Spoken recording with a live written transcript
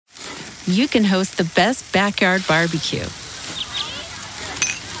you can host the best backyard barbecue.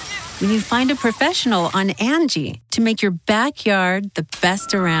 When you find a professional on Angie to make your backyard the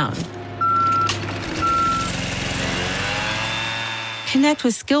best around. Connect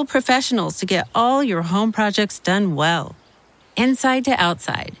with skilled professionals to get all your home projects done well. Inside to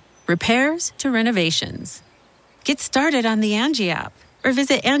outside, repairs to renovations. Get started on the Angie app or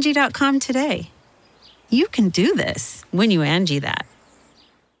visit Angie.com today. You can do this when you Angie that.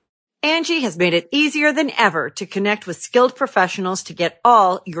 Angie has made it easier than ever to connect with skilled professionals to get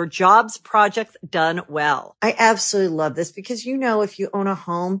all your jobs projects done well. I absolutely love this because, if you own a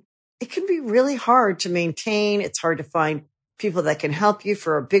home, it can be really hard to maintain. It's hard to find people that can help you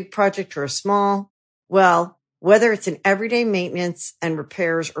for a big project or a small. Well, whether it's in everyday maintenance and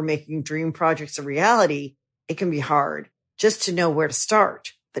repairs or making dream projects a reality, it can be hard just to know where to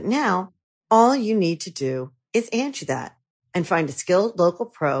start. But now all you need to do is Angie that and find a skilled local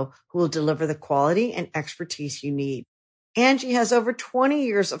pro who will deliver the quality and expertise you need. Angie has over 20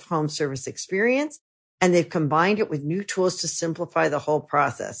 years of home service experience, and they've combined it with new tools to simplify the whole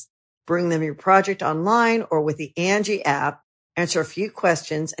process. Bring them your project online or with the Angie app, answer a few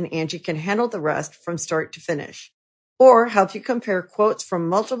questions, and Angie can handle the rest from start to finish. Or help you compare quotes from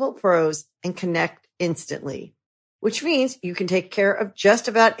multiple pros and connect instantly, which means you can take care of just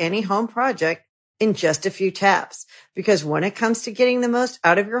about any home project in just a few taps. Because when it comes to getting the most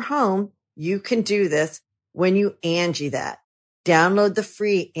out of your home, you can do this when you Angie that. Download the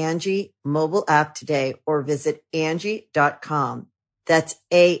free Angie mobile app today or visit Angie.com. That's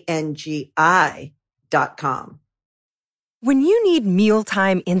ANGI.com. When you need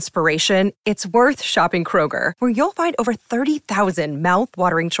mealtime inspiration, it's worth shopping Kroger, where you'll find over 30,000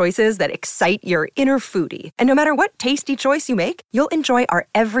 mouth-watering choices that excite your inner foodie. And no matter what tasty choice you make, you'll enjoy our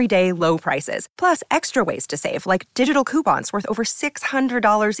everyday low prices, plus extra ways to save, like digital coupons worth over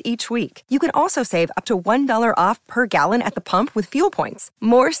 $600 each week. You can also save up to $1 off per gallon at the pump with fuel points.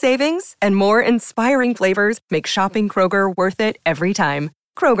 More savings and more inspiring flavors make shopping Kroger worth it every time.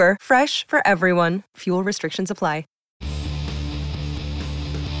 Kroger, fresh for everyone. Fuel restrictions apply.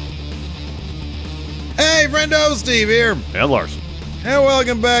 Hey, friendo, Steve here. And Larson. And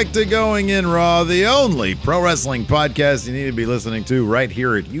welcome back to Going In Raw, the only pro wrestling podcast you need to be listening to right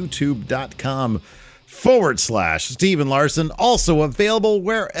here at youtube.com/Steven Larson. Also available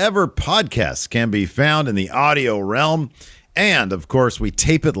wherever podcasts can be found in the audio realm. And, of course, we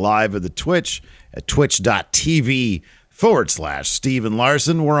tape it live at the Twitch at twitch.tv/Steven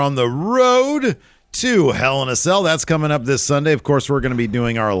Larson. We're on the road to Hell in a Cell. That's coming up this Sunday. Of course, we're going to be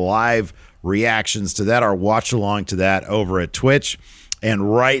doing our live reactions to that, our watch along to that over at Twitch.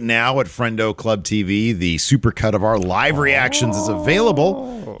 And right now at Friendo Club TV, the supercut of our live reactions is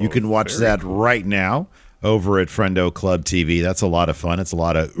available. You can watch that right now over at Friendo Club TV. That's a lot of fun. It's a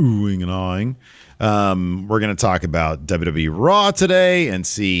lot of oohing and awing. We're going to talk about WWE Raw today and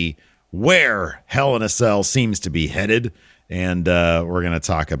see where Hell in a Cell seems to be headed. And we're going to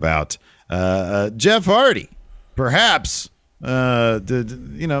talk about Jeff Hardy, perhaps.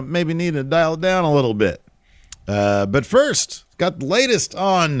 Maybe need to dial it down a little bit. But first, got the latest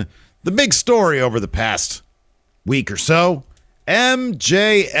on the big story over the past week or so.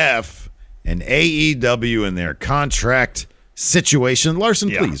 MJF and AEW and their contract situation. Larson,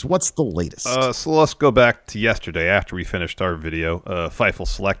 please, what's the latest? So let's go back to yesterday after we finished our video. Fightful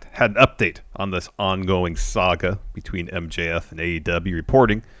Select had an update on this ongoing saga between MJF and AEW,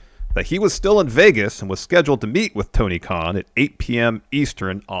 reporting that he was still in Vegas and was scheduled to meet with Tony Khan at 8 p.m.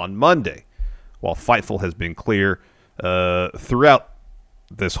 Eastern on Monday. While Fightful has been clear throughout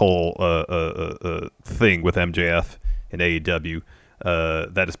this whole thing with MJF and AEW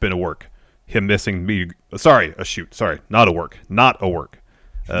that it's been a work. Him missing me. Not a work.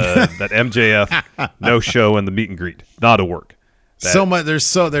 That MJF no show in the meet and greet. Not a work. There's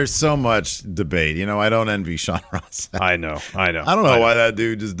so much debate. I don't envy Sean Ross. I know. I don't know why that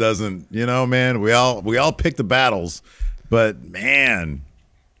dude just doesn't. Man, we all pick the battles, but man,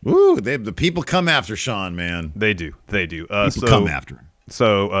 the people come after Sean, man. They do. People come after him.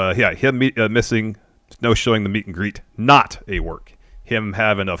 So him missing, no showing the meet and greet, not a work. Him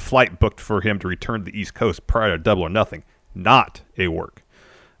having a flight booked for him to return to the East Coast prior to Double or Nothing, not a work.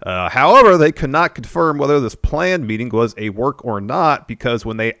 However, they could not confirm whether this planned meeting was a work or not, because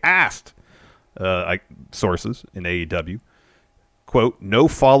when they asked sources in AEW, quote, no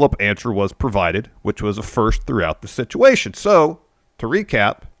follow-up answer was provided, which was a first throughout the situation. So, to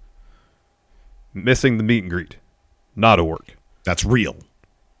recap, missing the meet and greet, not a work. That's real.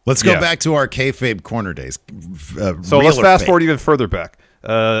 Let's go back to our kayfabe corner days. So let's fast forward even further back.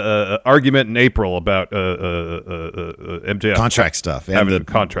 argument in April about MJF contract stuff and having the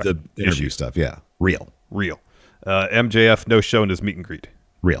contract the interview issues. stuff. Yeah, real. MJF no show in his meet and greet.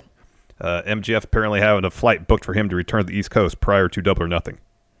 Real. MJF apparently having a flight booked for him to return to the East Coast prior to Double or Nothing.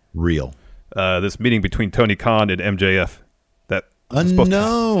 Real. This meeting between Tony Khan and MJF that was supposed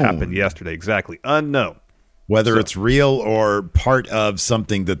to happen yesterday. Exactly. Unknown. Whether it's real or part of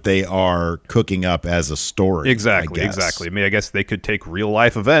something that they are cooking up as a story. Exactly. I mean, I guess they could take real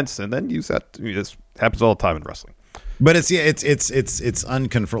life events and then use that. This happens all the time in wrestling. But it's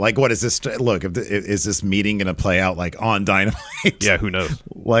unconfirmed. Like, what is this? Look, is this meeting going to play out like on Dynamite? Yeah, who knows?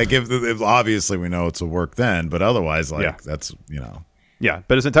 Like, if obviously we know it's a work then, but otherwise, like, that's Yeah,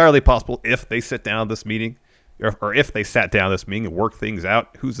 but it's entirely possible if they sit down this meeting, or if they sat down this meeting and work things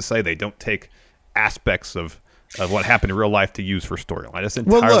out. Who's to say they don't take aspects of what happened in real life to use for storyline? It's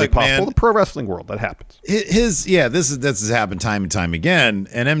entirely possible. Man, in the pro wrestling world, that happens. This has happened time and time again,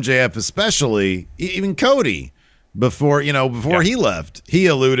 and MJF especially, even Cody, before he left, he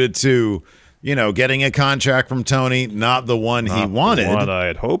alluded to getting a contract from Tony, not the one he wanted, the one I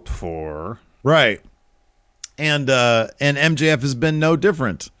had hoped for, right? And MJF has been no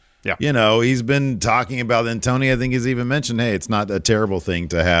different. Yeah, he's been talking about, and Tony, I think, has even mentioned, hey, it's not a terrible thing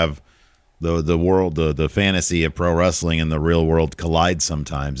to have the world, the fantasy of pro wrestling and the real world collide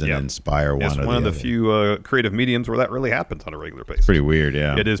sometimes and inspire one. It's one of the few creative mediums where that really happens on a regular basis. Pretty weird,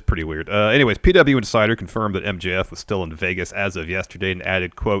 yeah. It is pretty weird. Anyways, PW Insider confirmed that MJF was still in Vegas as of yesterday and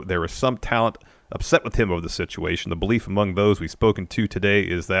added, quote, "There was some talent upset with him over the situation. The belief among those we've spoken to today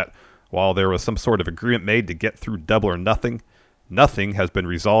is that while there was some sort of agreement made to get through Double or Nothing, nothing has been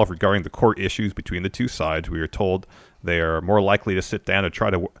resolved regarding the core issues between the two sides. We are told they are more likely to sit down and try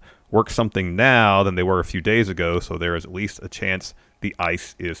to work something now than they were a few days ago, so there is at least a chance the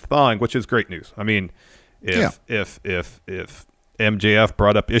ice is thawing," which is great news. I mean, if MJF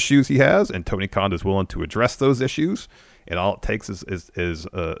brought up issues he has and Tony Khan is willing to address those issues, and all it takes is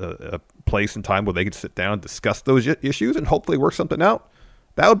a place and time where they can sit down and discuss those issues and hopefully work something out,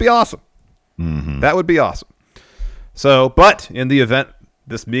 that would be awesome. Mm-hmm. That would be awesome. So, but in the event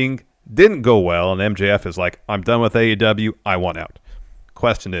this meeting didn't go well and MJF is like, "I'm done with AEW, I want out."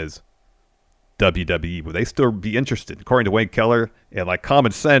 Question is, WWE, would they still be interested? According to Wayne Keller, and like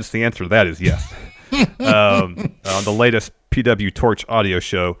common sense, the answer to that is yes. On the latest PW Torch audio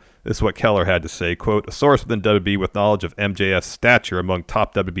show, this is what Keller had to say, quote, "A source within WWE with knowledge of MJF's stature among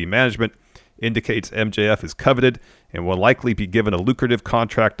top WWE management indicates MJF is coveted and will likely be given a lucrative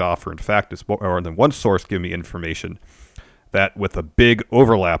contract offer. In fact, it's more than one source giving me information that with a big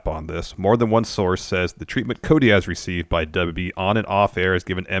overlap on this, more than one source says the treatment Cody has received by WWE on and off air has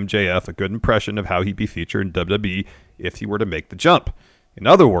given MJF a good impression of how he'd be featured in WWE if he were to make the jump. In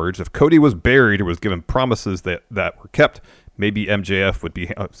other words, if Cody was buried or was given promises that were kept, maybe MJF would be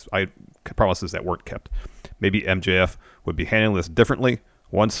promises that weren't kept. Maybe MJF would be handling this differently.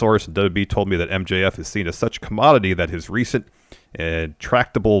 One source in WWE told me that MJF is seen as such a commodity that his recent and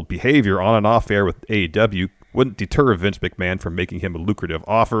tractable behavior on and off air with AEW wouldn't deter Vince McMahon from making him a lucrative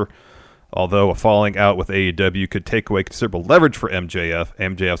offer. Although a falling out with AEW could take away considerable leverage for MJF,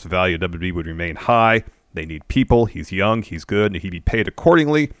 MJF's value at WWE would remain high. They need people. He's young, he's good, and he'd be paid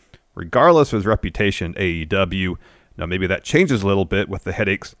accordingly, regardless of his reputation in AEW. Now, maybe that changes a little bit with the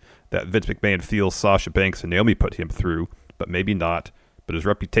headaches that Vince McMahon feels Sasha Banks and Naomi put him through, but maybe not. But his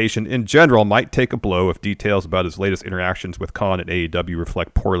reputation in general might take a blow if details about his latest interactions with Khan and AEW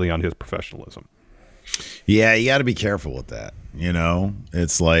reflect poorly on his professionalism. Yeah, you got to be careful with that.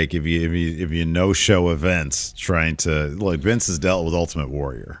 It's like if you no-show events trying to look. Vince has dealt with Ultimate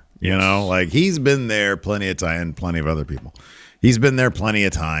Warrior. Like he's been there plenty of time, and plenty of other people. He's been there plenty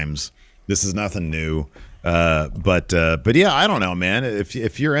of times. This is nothing new. But yeah, I don't know, man.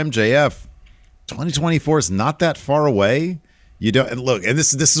 If you're MJF, 2024 is not that far away. You don't look, and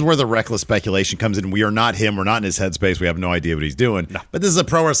this is where the reckless speculation comes in. We are not him. We're not in his headspace. We have no idea what he's doing. No. But this is a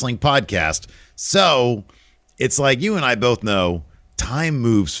pro wrestling podcast, so it's like you and I both know time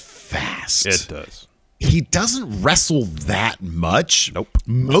moves fast. It does. He doesn't wrestle that much. Nope.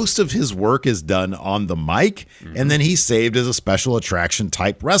 Most of his work is done on the mic, and then he's saved as a special attraction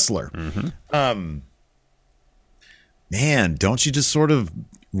type wrestler. Man, don't you just sort of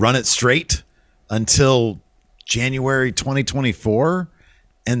run it straight until January 2024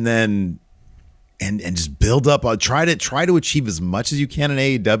 and then and just build up, try to achieve as much as you can in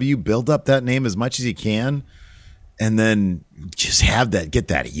AEW, build up that name as much as you can, and then just get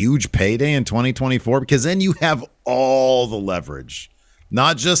that huge payday in 2024, because then you have all the leverage,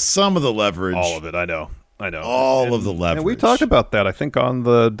 not just some of the leverage, all of it. I know all of the leverage. And we talked about that, I think, on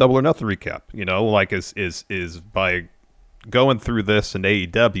the Double or Nothing recap. Like is by going through this in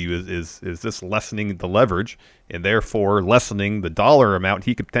AEW is this lessening the leverage and therefore lessening the dollar amount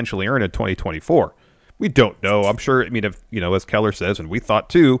he could potentially earn in 2024? We don't know. I'm sure, I mean, if, as Keller says, and we thought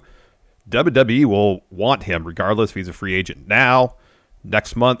too, WWE will want him regardless if he's a free agent now,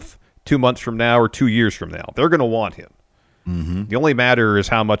 next month, 2 months from now, or 2 years from now. They're going to want him. Mm-hmm. The only matter is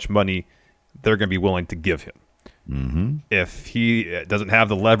how much money they're going to be willing to give him. Mm-hmm. If he doesn't have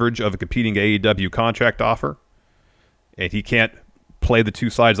the leverage of a competing AEW contract offer, and he can't play the two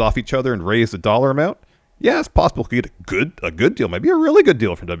sides off each other and raise the dollar amount, yeah, it's possible he could get a good deal, maybe a really good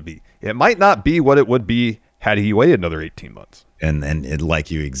deal from WWE. It might not be what it would be had he waited another 18 months. And it, like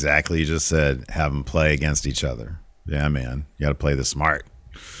you exactly just said, have them play against each other. Yeah, man, you got to play the smart.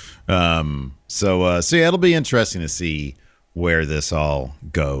 So yeah, it'll be interesting to see where this all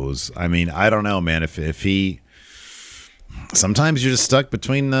goes. I mean, I don't know, man. If he, sometimes you're just stuck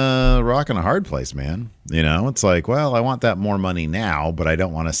between the rock and a hard place, man. It's like, well, I want that more money now, but I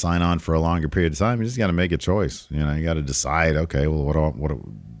don't want to sign on for a longer period of time. You just got to make a choice. You got to decide. Okay, well, what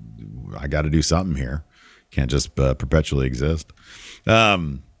I got to do something here. Can't just perpetually exist.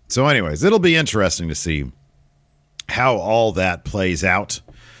 So, anyways, it'll be interesting to see how all that plays out.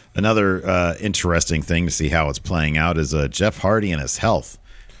 Another interesting thing to see how it's playing out is Jeff Hardy and his health.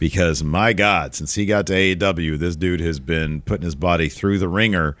 Because, my God, since he got to AEW, this dude has been putting his body through the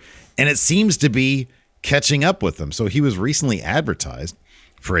ringer, and it seems to be catching up with him. So he was recently advertised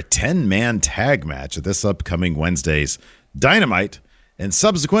for a 10-man tag match at this upcoming Wednesday's Dynamite, and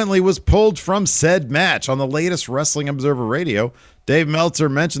subsequently was pulled from said match. On the latest Wrestling Observer Radio, Dave Meltzer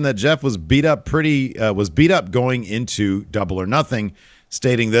mentioned that Jeff was beat up going into Double or Nothing,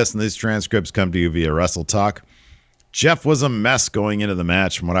 stating this, and these transcripts come to you via Wrestle Talk. Jeff was a mess going into the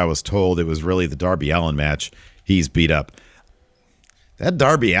match. From what I was told, it was really the Darby Allin match. He's beat up. That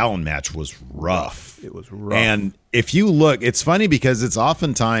Darby Allin match was rough. It was rough. And if you look, it's funny because it's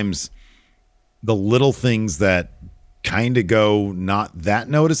oftentimes the little things that kind of go not that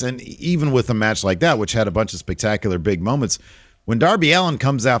noticed. And even with a match like that, which had a bunch of spectacular big moments, when Darby Allin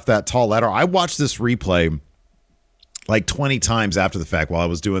comes off that tall ladder, I watched this replay like 20 times after the fact while I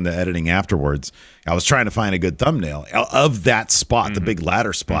was doing the editing afterwards. I was trying to find a good thumbnail of that spot, the big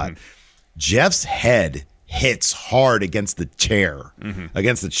ladder spot. Jeff's head hits hard against the chair,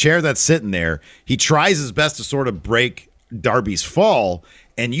 against the chair that's sitting there. He tries his best to sort of break Darby's fall,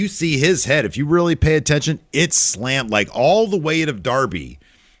 and you see his head. If you really pay attention, it's slammed, like all the weight of Darby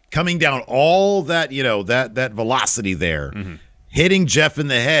coming down, all that, that velocity there. Hitting Jeff in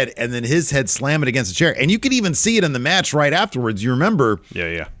the head, and then his head slamming against the chair. And you could even see it in the match right afterwards. You remember,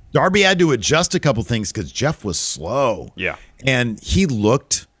 Darby had to adjust a couple things because Jeff was slow. Yeah. And he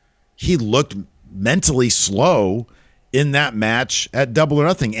looked mentally slow in that match at Double or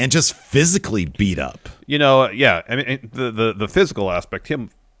Nothing and just physically beat up. Yeah. I mean, the physical aspect, him,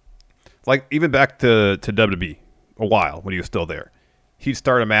 like even back to WWE a while when he was still there. He'd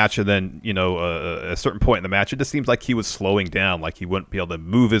start a match, and then, a certain point in the match, it just seems like he was slowing down, like he wouldn't be able to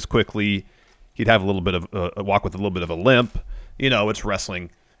move as quickly. He'd have a little bit of a walk with a little bit of a limp. It's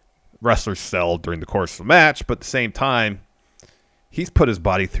wrestling. Wrestlers sell during the course of a match, but at the same time, he's put his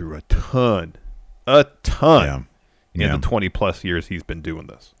body through a ton in the 20-plus years he's been doing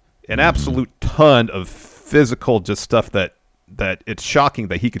this. An absolute ton of physical just stuff that it's shocking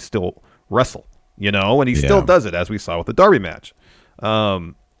that he could still wrestle, and he still does it, as we saw with the Darby match.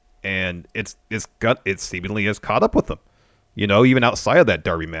 And it's seemingly has caught up with him. Even outside of that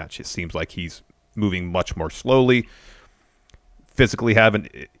Darby match, it seems like he's moving much more slowly, physically having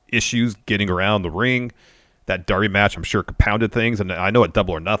issues getting around the ring. That Darby match, I'm sure, compounded things. And I know at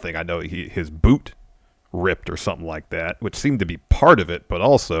Double or Nothing, I know his boot ripped or something like that, which seemed to be part of it, but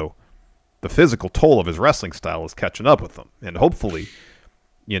also the physical toll of his wrestling style is catching up with him. And hopefully,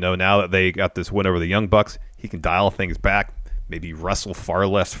 now that they got this win over the Young Bucks, he can dial things back, maybe wrestle far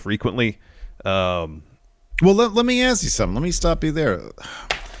less frequently. Well, let me ask you something. Let me stop you there.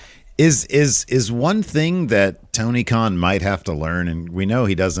 Is one thing that Tony Khan might have to learn, and we know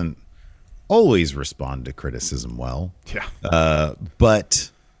he doesn't always respond to criticism well. Yeah.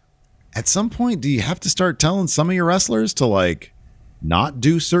 But at some point, do you have to start telling some of your wrestlers to not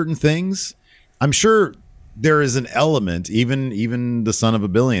do certain things? I'm sure there is an element, even the son of a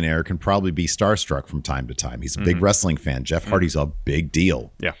billionaire can probably be starstruck from time to time. He's a big wrestling fan. Jeff Hardy's a big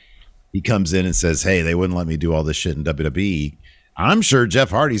deal. Yeah. He comes in and says, hey, they wouldn't let me do all this shit in WWE. I'm sure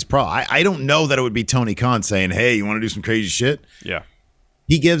Jeff Hardy's I don't know that it would be Tony Khan saying, hey, you want to do some crazy shit? Yeah.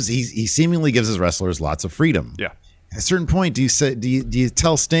 He seemingly gives his wrestlers lots of freedom. Yeah. At a certain point, do you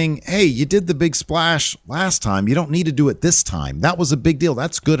tell Sting, hey, you did the big splash last time. You don't need to do it this time. That was a big deal.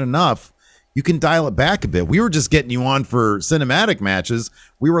 That's good enough. you can dial it back a bit. We were just getting you on for cinematic matches.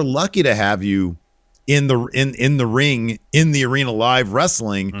 We were lucky to have you in the ring, in the arena live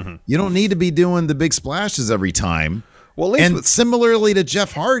wrestling. Mm-hmm. You don't need to be doing the big splashes every time. Well, and similarly to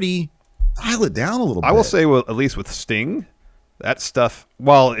Jeff Hardy, dial it down a little bit. I will say, well, at least with Sting, that stuff,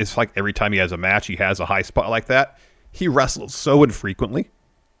 well, it's like every time he has a match, he has a high spot like that. He wrestles so infrequently.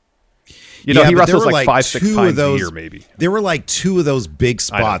 He wrestles like 5-6 times a year, maybe. There were like 2 of those big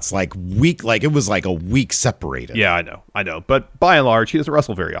spots, like it was like a week separated. Yeah, I know. But by and large, he doesn't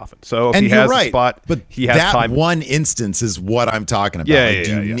wrestle very often. So if and he has right, a spot, but he has that time. One instance is what I'm talking about. Yeah,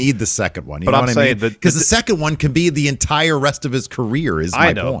 do you need the second one? You but know I'm what saying I mean? Because the second one can be the entire rest of his career.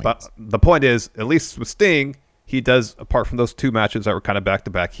 I know, point. But the point is, at least with Sting, he does, apart from those 2 matches that were kind of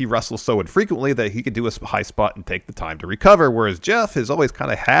back-to-back, he wrestles so infrequently that he could do a high spot and take the time to recover, whereas Jeff has always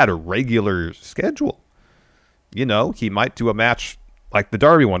kind of had a regular schedule. He might do a match like the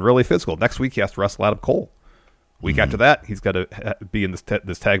Darby one, really physical. Next week, he has to wrestle Adam Cole. Week after that, he's got to be in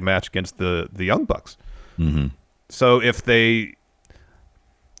this tag match against the Young Bucks. Mm-hmm. So if they,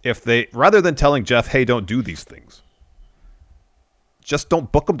 rather than telling Jeff, hey, don't do these things, just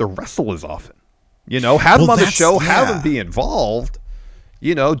don't book him to wrestle as often. Have him on the show, have him be involved,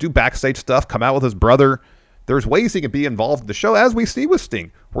 do backstage stuff, come out with his brother. There's ways he can be involved in the show, as we see with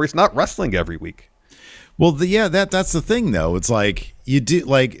Sting, where he's not wrestling every week. Well, that's the thing, though. It's like you do,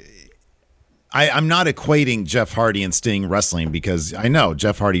 like, I'm not equating Jeff Hardy and Sting wrestling, because I know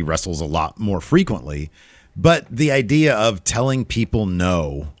Jeff Hardy wrestles a lot more frequently, but the idea of telling people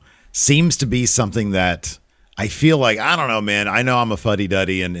no seems to be something that I feel like, I don't know, man. I know I'm a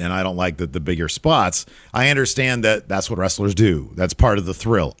fuddy-duddy and I don't like the bigger spots. I understand that that's what wrestlers do. That's part of the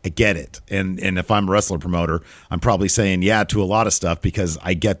thrill. I get it. And if I'm a wrestler promoter, I'm probably saying yeah to a lot of stuff because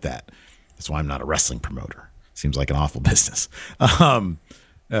I get that. That's why I'm not a wrestling promoter. Seems like an awful business.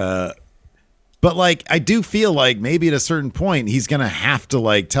 But like, I do feel like maybe at a certain point, he's going to have to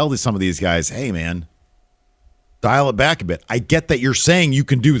like tell some of these guys, hey man, dial it back a bit. I get that you're saying you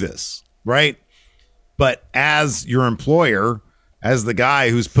can do this, right? But as your employer, as the guy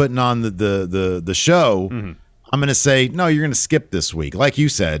who's putting on the show, I'm going to say, no, you're going to skip this week. Like you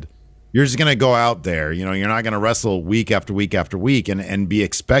said, you're just going to go out there. You're not going to wrestle week after week after week and be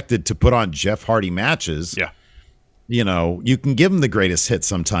expected to put on Jeff Hardy matches. Yeah. You can give them the greatest hits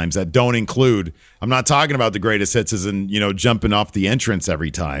sometimes that don't include, I'm not talking about the greatest hits as in, jumping off the entrance every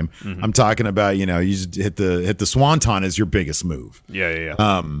time. Mm-hmm. I'm talking about, you just hit the swanton as your biggest move.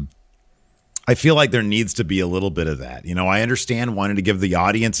 Yeah. I feel like there needs to be a little bit of that. I understand wanting to give the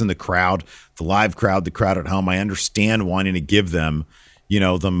audience and the crowd, the live crowd, the crowd at home, I understand wanting to give them,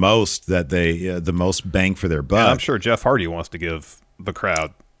 the most that the most bang for their buck. Yeah, I'm sure Jeff Hardy wants to give the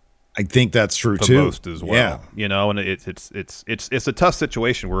crowd, I think that's true the too. Most as well. Yeah. And it's a tough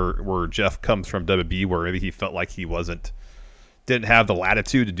situation where Jeff comes from WWE, where maybe he felt like he didn't have the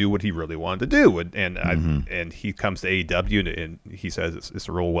latitude to do what he really wanted to do, and he comes to AEW and he says it's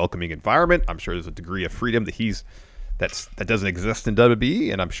a real welcoming environment. I'm sure there's a degree of freedom that doesn't exist in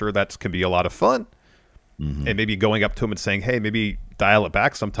WWE, and I'm sure that can be a lot of fun. Mm-hmm. And maybe going up to him and saying, hey, maybe dial it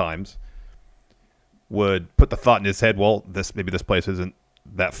back sometimes would put the thought in his head, well, maybe this place isn't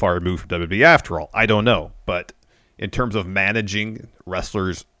that far removed from WWE after all. I don't know. But in terms of managing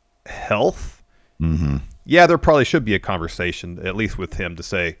wrestlers' health, yeah, there probably should be a conversation, at least with him, to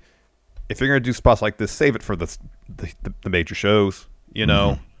say, if you're going to do spots like this, save it for the major shows.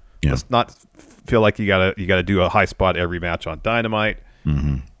 Yeah. Let's not feel like you gotta do a high spot every match on Dynamite.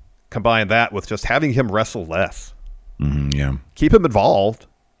 Mm-hmm. Combine that with just having him wrestle less. Mm-hmm, yeah. Keep him involved.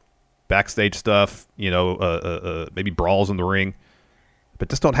 Backstage stuff, maybe brawls in the ring. But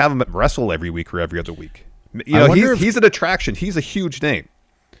just don't have him wrestle every week or every other week. He's an attraction. He's a huge name.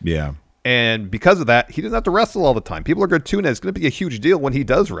 Yeah. And because of that, he doesn't have to wrestle all the time. People are going to tune in. It's going to be a huge deal when he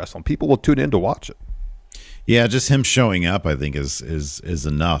does wrestle. And people will tune in to watch it. Yeah, just him showing up, I think, is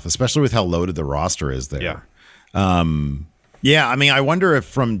enough, especially with how loaded the roster is there. Yeah. Yeah, I mean, I wonder if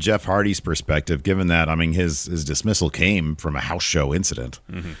from Jeff Hardy's perspective, given that, I mean, his dismissal came from a house show incident,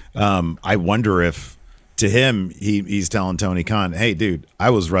 I wonder if, to him, he's telling Tony Khan, hey, dude,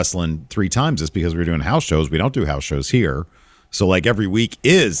 I was wrestling 3 times just because we were doing house shows. We don't do house shows here. So, like, every week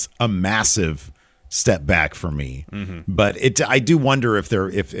is a massive step back for me. Mm-hmm. But I do wonder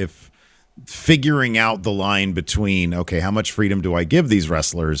if figuring out the line between, okay, how much freedom do I give these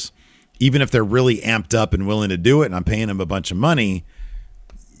wrestlers, even if they're really amped up and willing to do it and I'm paying them a bunch of money,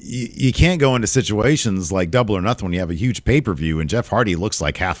 you can't go into situations like Double or Nothing when you have a huge pay-per-view and Jeff Hardy looks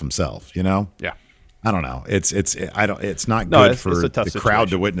like half himself, Yeah. I don't know. It's not good for the crowd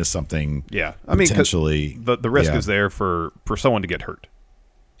to witness something. Yeah. I mean, potentially. The risk is there for someone to get hurt.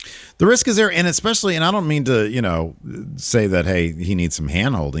 The risk is there, and especially, and I don't mean to, say that, hey, he needs some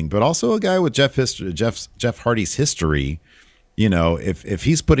hand-holding, but also a guy with Jeff Hardy's history, if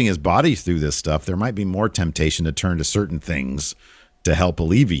he's putting his body through this stuff, there might be more temptation to turn to certain things to help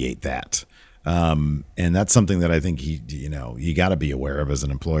alleviate that. And that's something that I think you got to be aware of as an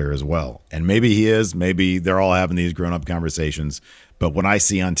employer as well. And maybe he is, maybe they're all having these grown-up conversations, but what I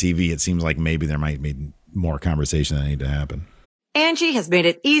see on TV, it seems like maybe there might be more conversation that need to happen. Angie has made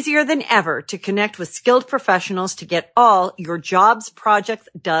it easier than ever to connect with skilled professionals to get all your jobs projects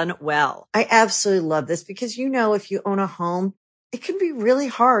done well. I absolutely love this because, if you own a home, it can be really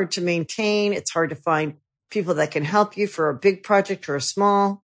hard to maintain. It's hard to find people that can help you for a big project or a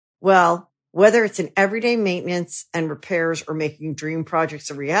small. Well, whether it's in everyday maintenance and repairs or making dream projects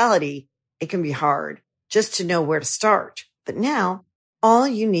a reality, it can be hard just to know where to start. But now all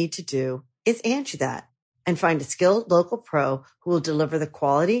you need to do is Angie that and find a skilled local pro who will deliver the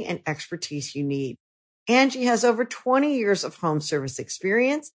quality and expertise you need. Angie has over 20 years of home service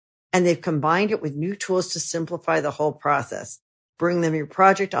experience, and they've combined it with new tools to simplify the whole process. Bring them your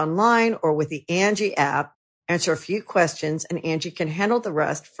project online or with the Angie app, answer a few questions, and Angie can handle the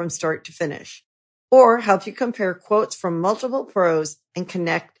rest from start to finish. Or help you compare quotes from multiple pros and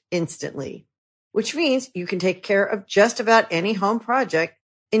connect instantly, which means you can take care of just about any home project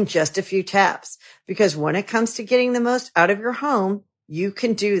in just a few taps. Because when it comes to getting the most out of your home, you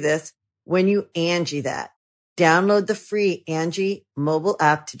can do this when you Angie that. Download the free Angie mobile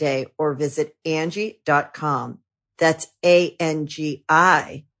app today or visit Angie.com. That's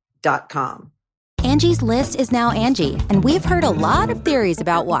ANGI.com. Angie's List is now Angie, and we've heard a lot of theories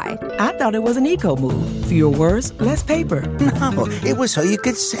about why. I thought it was an eco move. Fewer words, less paper. No, it was so you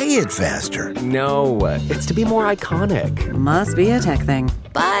could say it faster. No, it's to be more iconic. Must be a tech thing.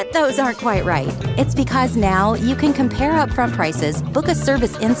 But those aren't quite right. It's because now you can compare upfront prices, book a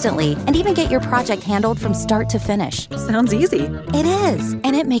service instantly, and even get your project handled from start to finish. Sounds easy. It is,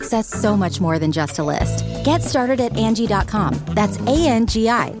 and it makes us so much more than just a list. Get started at Angie.com. That's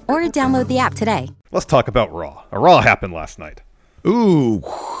ANGI, or download the app today. Let's talk about Raw. A Raw happened last night. Ooh,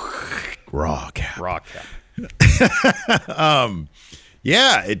 Raw cap. Raw cap.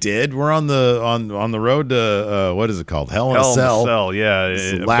 Yeah, it did. We're on the road to what is it called? Hell in a Cell.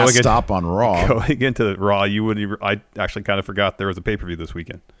 Yeah. Last stop on Raw. Going into Raw, I actually kind of forgot there was a pay-per-view this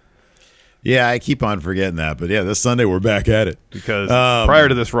weekend. Yeah, I keep on forgetting that, but yeah, this Sunday we're back at it. Because prior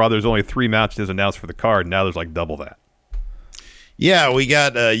to this Raw, there's only 3 matches announced for the card. Now there's like double that. Yeah, we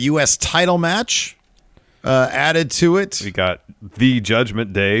got a U.S. title match added to it. We got the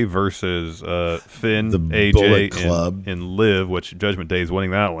Judgment Day versus Finn, the AJ, Bullet Club, and Liv, which Judgment Day is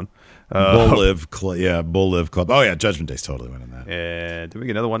winning that one. Bull Liv Club. Oh yeah, Judgment Day's totally winning that. And did we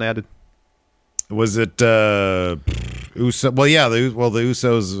get another one added? Was it Uso? Well, yeah, the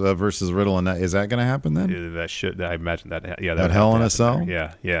Usos versus Riddle, and is that going to happen then? Yeah, that should. I imagine that. Yeah, that Hell in a Cell.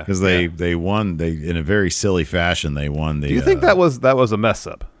 Yeah. Because they won. They in a very silly fashion. They won the. Do you think that was a mess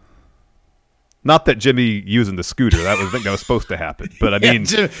up? Not that Jimmy using the scooter. That was supposed to happen. But I mean,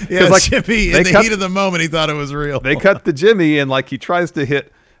 Jimmy in the heat of the moment, he thought it was real. They cut the Jimmy, and like he tries to hit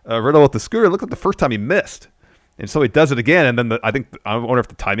Riddle with the scooter. Look at the first time he missed, and so he does it again. And then I wonder if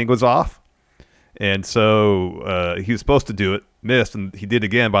the timing was off. And so he was supposed to do it, missed, and he did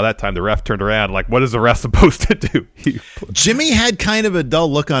again. By that time, the ref turned around, like, what is the ref supposed to do? Jimmy had kind of a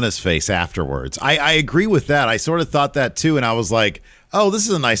dull look on his face afterwards. I agree with that. I sort of thought that too, and I was like, oh, this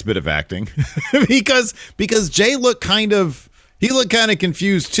is a nice bit of acting. because Jay looked kind of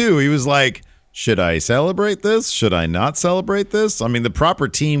confused too. He was like, should I celebrate this? Should I not celebrate this? I mean, the proper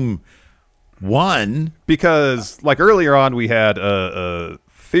team won. Because, like, earlier on, we had a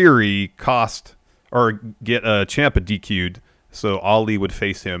Theory cost or get Ciampa DQ'd, so Ali would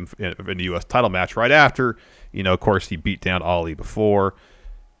face him in the U.S. title match right after. Of course, he beat down Ali before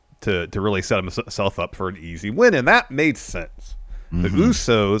to really set himself up for an easy win, and that made sense. Mm-hmm. The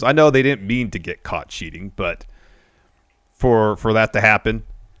Usos, I know they didn't mean to get caught cheating, but for that to happen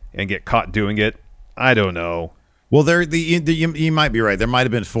and get caught doing it, I don't know. Well, you might be right. There might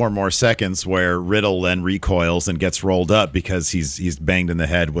have been 4 more seconds where Riddle then recoils and gets rolled up because he's banged in the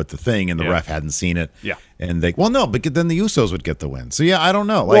head with the thing, and the ref hadn't seen it. Yeah, and but then the Usos would get the win. So yeah, I don't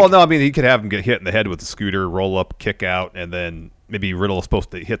know. I mean, he could have him get hit in the head with the scooter, roll up, kick out, and then maybe Riddle is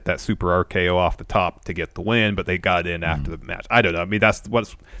supposed to hit that super RKO off the top to get the win, but they got in after the match. I don't know. I mean, that's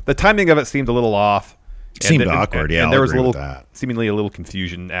the timing of it seemed a little off. Seemed awkward, and there was seemingly a little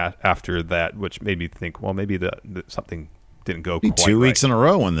confusion after that, which made me think, well, maybe something didn't go quite 2 weeks right. in a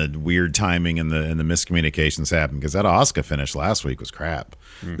row when the weird timing and the miscommunications happened, because that Asuka finish last week was crap.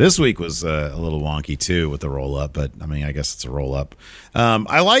 This week was a little wonky too with the roll up, but I mean, I guess it's a roll up.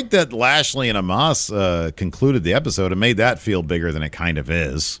 I like that Lashley and Amos concluded the episode and made that feel bigger than it kind of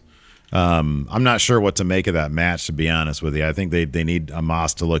is. I'm not sure what to make of that match, to be honest with you. I think they need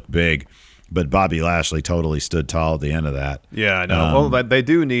Amos to look big, but Bobby Lashley totally stood tall at the end of that. Yeah, I know. Well, they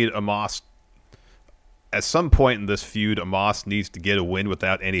do need Amos. At some point in this feud, Amos needs to get a win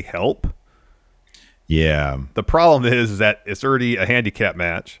without any help. Yeah. The problem is that it's already a handicap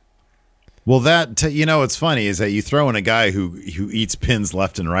match. Well, what's funny is that you throw in a guy who eats pins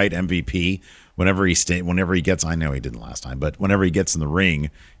left and right, MVP. Whenever he gets, I know he didn't last time, but whenever he gets in the ring,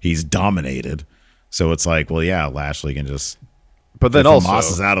 he's dominated. So it's like, well, yeah, Lashley can just. But then if also,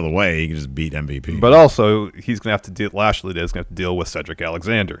 Amos is out of the way, he can just beat MVP. But also, he's gonna have to deal. Lashley is gonna have to deal with Cedric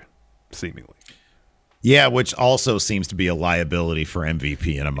Alexander, seemingly. Yeah, which also seems to be a liability for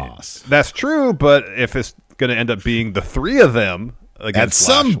MVP and Amos. That's true, but if it's going to end up being the three of them against at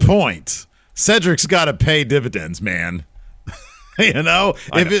some Lashley, point, Cedric's got to pay dividends, man.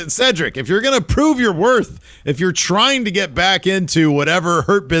 Cedric, if you're going to prove your worth, if you're trying to get back into whatever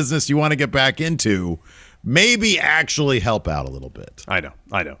hurt business you want to get back into, maybe actually help out a little bit. I know.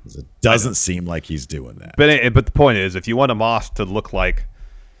 It doesn't seem like he's doing that. But the point is, if you want Amos to look like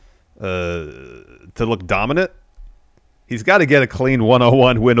to look dominant, he's got to get a clean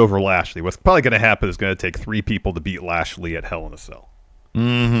 101 win over Lashley. What's probably going to happen is going to take 3 people to beat Lashley at Hell in a Cell.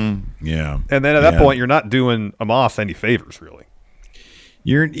 Mm-hmm. Yeah. And then at that point, you're not doing Amos any favors, really.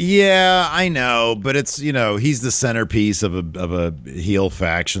 I know, but it's, he's the centerpiece of a heel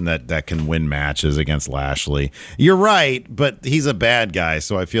faction that can win matches against Lashley. You're right, but he's a bad guy,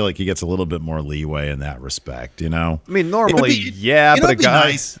 so I feel like he gets a little bit more leeway in that respect, I mean, normally, but a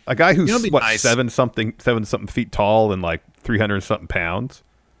guy who's nice. 7 something feet tall and like 300 something pounds.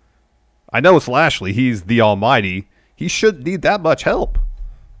 I know it's Lashley, he's the almighty. He shouldn't need that much help.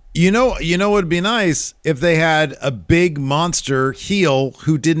 What would be nice if they had a big monster heel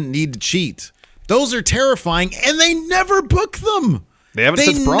who didn't need to cheat. Those are terrifying, and they never book them. They haven't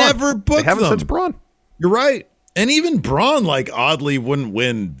since Braun. You're right. And even Braun, oddly wouldn't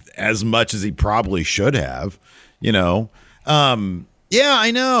win as much as he probably should have, Yeah,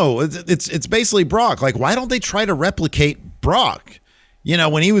 I know. It's basically Brock. Why don't they try to replicate Brock?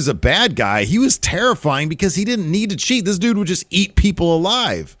 When he was a bad guy, he was terrifying because he didn't need to cheat. This dude would just eat people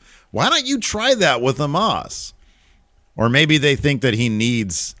alive. Why don't you try that with Amos? Or maybe they think that he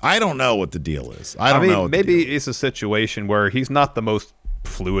needs. I don't know what the deal is. I don't know. Maybe it's a situation where he's not the most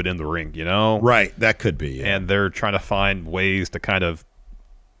fluid in the ring, Right. That could be. Yeah. And they're trying to find ways to kind of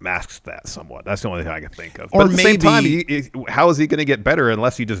mask that somewhat. That's the only thing I can think of. Or but at the same time, how is he going to get better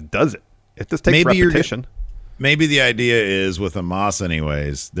unless he just does it? It just takes repetition. Maybe the idea is with Amos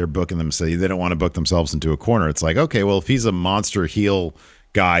anyways, they're booking them so they don't want to book themselves into a corner. It's like, okay, well, if he's a monster heel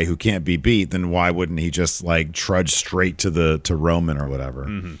guy who can't be beat, then why wouldn't he just trudge straight to Roman or whatever?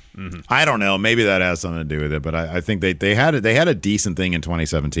 I don't know. Maybe that has something to do with it, but I think they had a decent thing in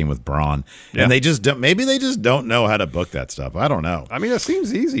 2017 with Braun, and they just don't know how to book that stuff. I don't know. I mean, it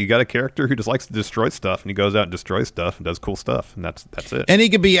seems easy. You got a character who just likes to destroy stuff, and he goes out and destroys stuff and does cool stuff, and that's it. And he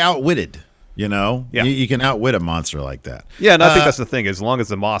could be outwitted. Yeah. You can outwit a monster like that. Yeah, and I think that's the thing. As long as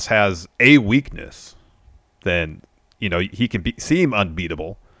the Moss has a weakness, then he can seem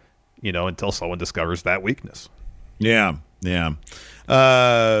unbeatable. Until someone discovers that weakness. Yeah.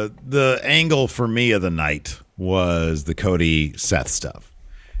 The angle for me of the night was the Cody Seth stuff.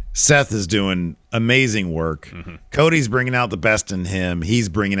 Seth is doing amazing work. Mm-hmm. Cody's bringing out the best in him. He's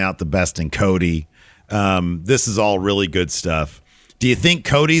bringing out the best in Cody. This is all really good stuff. Do you think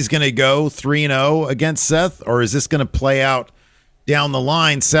Cody's going to go 3-0 against Seth, or is this going to play out down the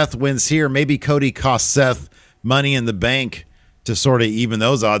line? Seth wins here. Maybe Cody costs Seth Money in the Bank to sort of even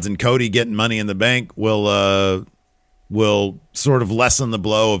those odds, and Cody getting Money in the Bank will sort of lessen the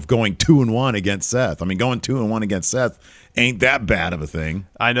blow of going 2-1 against Seth. I mean, going 2-1 against Seth ain't that bad of a thing.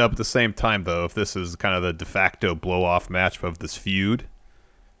 I know, but at the same time, though, if this is kind of the de facto blow-off match of this feud,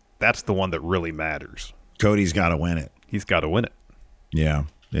 that's the one that really matters. Cody's got to win it. He's got to win it. Yeah,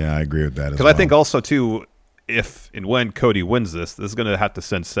 I agree with that. Because I think also, too, if and when Cody wins this is going to have to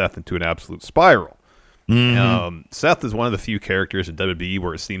send Seth into an absolute spiral. Mm-hmm. Seth is one of the few characters in WWE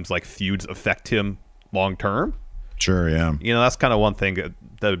where it seems like feuds affect him long term. Sure, yeah. That's kind of one thing that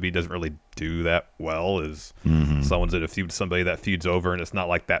WWE doesn't really do that well is someone's in a feud with somebody, that feud's over, and it's not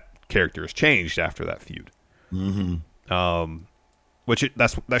like that character has changed after that feud. Mm-hmm.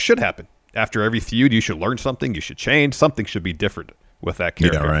 That should happen. After every feud, you should learn something. You should change. Something should be different with that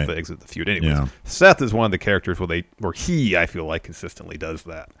character to exit the feud. Anyways, Seth is one of the characters where he, I feel like, consistently does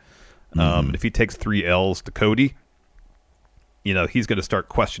that. If he takes 3 L's to Cody, he's going to start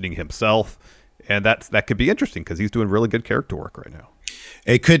questioning himself, and that could be interesting because he's doing really good character work right now.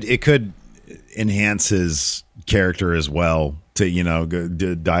 It could enhance his character as well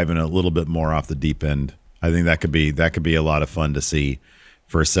to dive in a little bit more off the deep end. I think that could be a lot of fun to see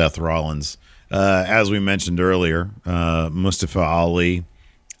for Seth Rollins. As we mentioned earlier, Mustafa Ali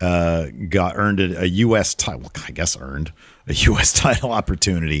earned a U.S. title. I guess earned a U.S. title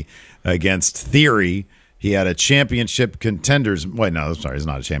opportunity against Theory. He had a championship contenders. Wait, no, sorry, it's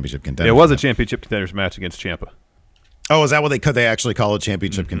not a championship contenders. It was a championship contenders match against Ciampa. Oh, is that what they actually call a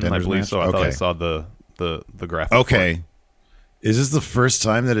championship contenders I believe match? so. I thought I saw the graphic. Okay. Is this the first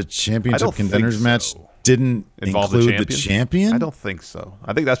time that a championship contenders match didn't include the champion? I don't think so.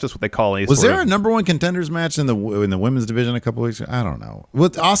 I think that's just what they call it. Was there a number 1 contenders match in the women's division a couple weeks ago? I don't know.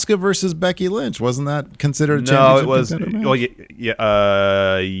 With Asuka versus Becky Lynch, wasn't that considered a championship contender match?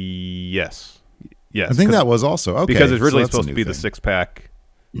 Well, yes. Yes. I think that was also. Okay. Because it's originally supposed to be the 6-pack,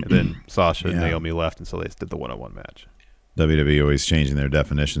 and then Sasha and Naomi left, and so they did the one-on-one match. WWE always changing their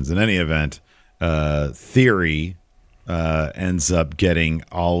definitions. In any event, Theory ends up getting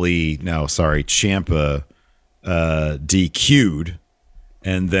Ciampa DQ'd,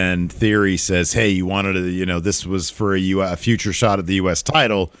 and then Theory says, "Hey, you wanted to, this was for a future shot at the U.S.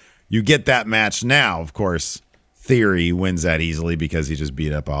 title. You get that match now." Of course, Theory wins that easily because he just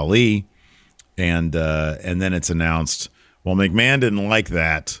beat up Ali, and then it's announced, well, McMahon didn't like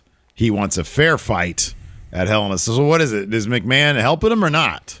that. He wants a fair fight at Hell in a Cell. So what is it? Is McMahon helping him or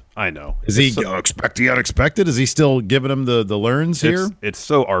not? I know. Is he expect the unexpected? Is he still giving him the learns here? It's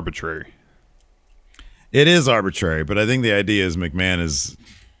so arbitrary. It is arbitrary, but I think the idea is it's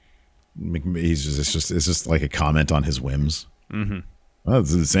just like a comment on his whims. Mm-hmm. Well,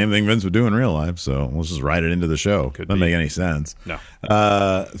 it's the same thing Vince would do in real life, so let's just write it into the show. Doesn't make any sense. No.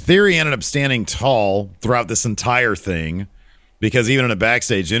 Theory ended up standing tall throughout this entire thing because even in a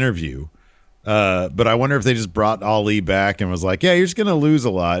backstage interview, but I wonder if they just brought Ali back and was like, yeah, you're just going to lose a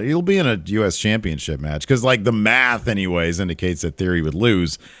lot. You'll be in a U.S. championship match. Because, the math, anyways, indicates that Theory would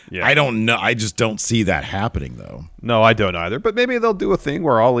lose. Yeah. I don't know. I just don't see that happening, though. No, I don't either. But maybe they'll do a thing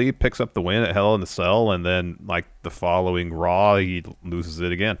where Ali picks up the win at Hell in a Cell, and then, the following Raw, he loses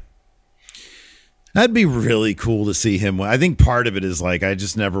it again. That'd be really cool to see him win. I think part of it is, I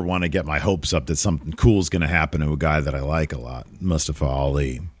just never want to get my hopes up that something cool is going to happen to a guy that I like a lot, Mustafa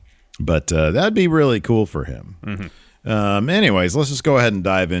Ali. But that'd be really cool for him. Mm-hmm. Anyways, let's just go ahead and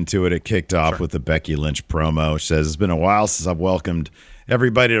dive into it. It kicked off with the Becky Lynch promo. She says, it's been a while since I've welcomed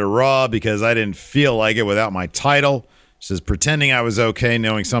everybody to Raw because I didn't feel like it without my title. She says, pretending I was okay,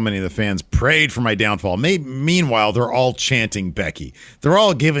 knowing so many of the fans prayed for my downfall. Meanwhile, they're all chanting Becky. They're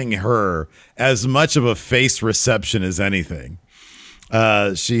all giving her as much of a face reception as anything.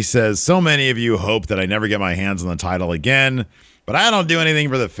 She says, so many of you hope that I never get my hands on the title again. But I don't do anything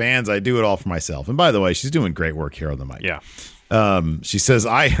for the fans. I do it all for myself. And by the way, she's doing great work here on the mic. Yeah. She says,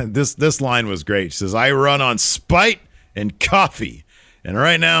 this line was great. She says, I run on spite and coffee. And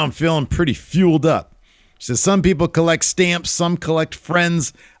right now I'm feeling pretty fueled up. She says, some people collect stamps. Some collect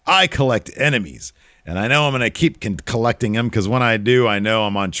friends. I collect enemies. And I know I'm going to keep collecting them because when I do, I know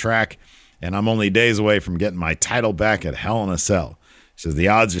I'm on track. And I'm only days away from getting my title back at Hell in a Cell. She says, the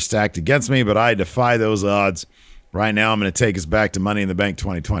odds are stacked against me, but I defy those odds. Right now, I'm going to take us back to Money in the Bank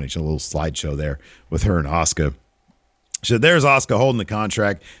 2020. She had a little slideshow there with her and Asuka. She said, there's Asuka holding the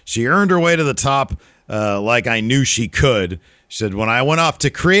contract. She earned her way to the top like I knew she could. She said, when I went off to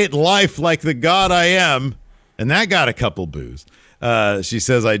create life like the god I am, and that got a couple boos. She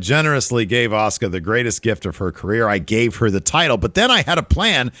says, I generously gave Asuka the greatest gift of her career. I gave her the title, but then I had a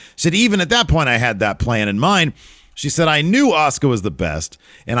plan. She said, even at that point, I had that plan in mind. She said, I knew Asuka was the best,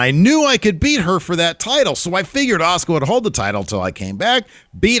 and I knew I could beat her for that title. So I figured Asuka would hold the title till I came back,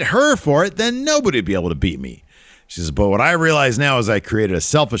 beat her for it, then nobody would be able to beat me. She says, but what I realize now is I created a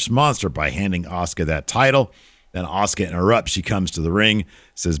selfish monster by handing Asuka that title. Then Asuka interrupts. She comes to the ring,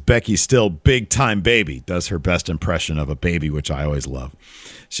 says, Becky's still big time baby, does her best impression of a baby, which I always love.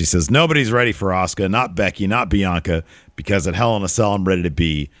 She says, nobody's ready for Asuka, not Becky, not Bianca, because at Hell in a Cell, I'm ready to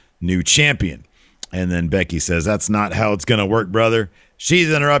be new champion. And then Becky says, that's not how it's going to work, brother.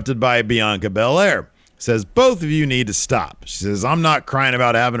 She's interrupted by Bianca Belair. Says, both of you need to stop. She says, I'm not crying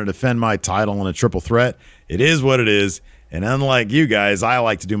about having to defend my title in a triple threat. It is what it is. And unlike you guys, I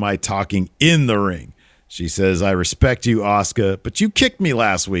like to do my talking in the ring. She says, I respect you, Asuka, but you kicked me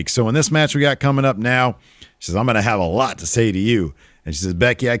last week. So in this match we got coming up now, she says, I'm going to have a lot to say to you. And she says,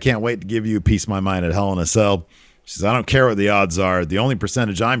 Becky, I can't wait to give you a piece of my mind at Hell in a Cell. She says, I don't care what the odds are. The only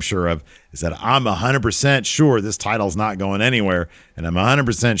percentage I'm sure of is that I'm 100% sure this title's not going anywhere, and I'm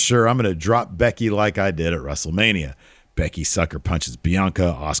 100% sure I'm going to drop Becky like I did at WrestleMania. Becky sucker punches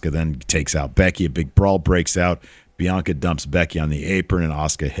Bianca. Asuka then takes out Becky. A big brawl breaks out. Bianca dumps Becky on the apron, and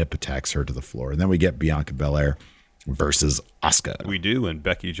Asuka hip attacks her to the floor. And then we get Bianca Belair versus Asuka. We do, and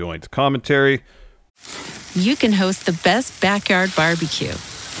Becky joins commentary. You can host the best backyard barbecue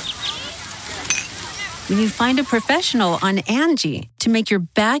when you find a professional on Angie to make your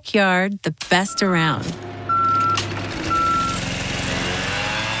backyard the best around.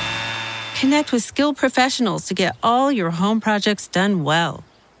 Connect with skilled professionals to get all your home projects done well.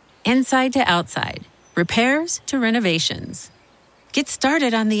 Inside to outside, repairs to renovations. Get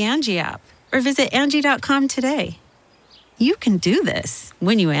started on the Angie app or visit Angie.com today. You can do this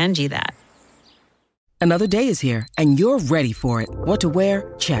when you Angie that. Another day is here, and you're ready for it. What to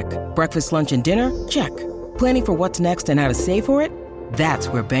wear? Check. Breakfast, lunch, and dinner? Check. Planning for what's next and how to save for it? That's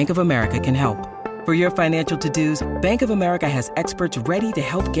where Bank of America can help. For your financial to-dos, Bank of America has experts ready to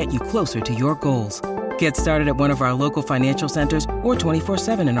help get you closer to your goals. Get started at one of our local financial centers or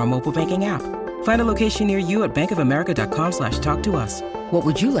 24/7 in our mobile banking app. Find a location near you at bankofamerica.com/talktous. What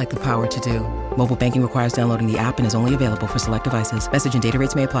would you like the power to do? Mobile banking requires downloading the app and is only available for select devices. Message and data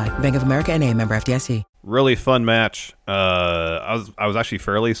rates may apply. Bank of America N.A., member FDIC. Really fun match. I was actually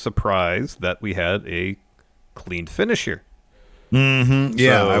fairly surprised that we had a clean finish here. Mm-hmm.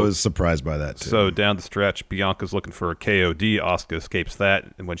 Yeah, I was surprised by that, too. So down the stretch, Bianca's looking for a KOD. Asuka escapes that.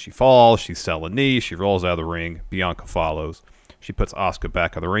 And when she falls, she's selling knee. She rolls out of the ring. Bianca follows. She puts Asuka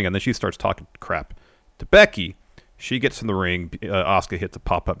back in the ring, and then she starts talking crap to Becky. She gets in the ring. Asuka hits a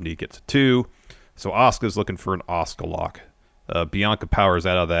pop-up knee, gets a 2. So Asuka's looking for an Asuka lock. Bianca powers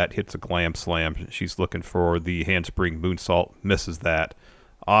out of that, hits a glam slam. She's looking for the handspring moonsault, misses that.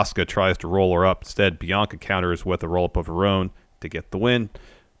 Asuka tries to roll her up. Instead, Bianca counters with a roll-up of her own to get the win.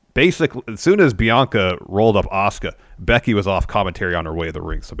 Basically, as soon as Bianca rolled up Asuka, Becky was off commentary on her way to the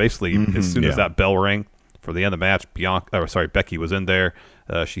ring. So basically, as soon as that bell rang for the end of the match, Becky was in there.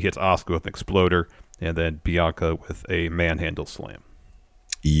 She hits Asuka with an exploder, and then Bianca with a manhandle slam.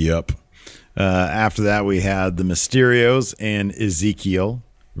 Yep. After that, we had the Mysterios and Ezekiel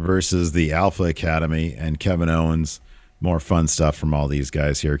versus the Alpha Academy and Kevin Owens. More fun stuff from all these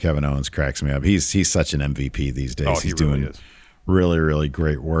guys here. Kevin Owens cracks me up. He's such an MVP these days. He's doing really, really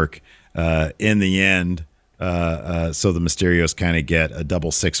great work. In the end, so the Mysterios kind of get a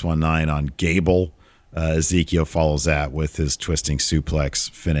double 619 on Gable. Ezekiel follows that with his twisting suplex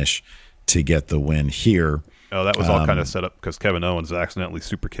finish to get the win here. Oh, that was all kind of set up because Kevin Owens accidentally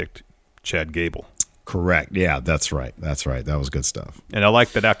super kicked Chad Gable. Correct. Yeah, that's right. That was good stuff. And I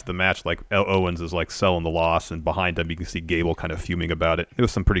like that after the match, like Owens is like selling the loss, and behind him you can see Gable kind of fuming about it. It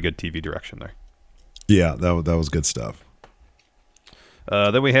was some pretty good TV direction there. Yeah, that was good stuff.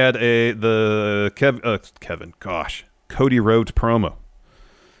 Then we had Cody Rhodes promo.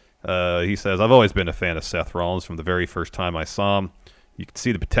 He says, I've always been a fan of Seth Rollins from the very first time I saw him. You can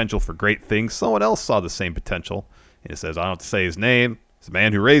see the potential for great things. Someone else saw the same potential. And he says, I don't have to say his name. It's the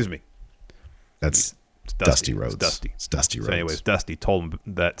man who raised me. It's Dusty Rhodes. It's Dusty Rhodes. So anyways, Dusty told him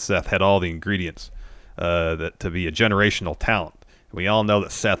that Seth had all the ingredients that to be a generational talent. We all know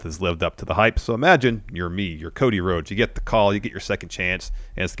that Seth has lived up to the hype. So imagine you're me, you're Cody Rhodes. You get the call, you get your second chance,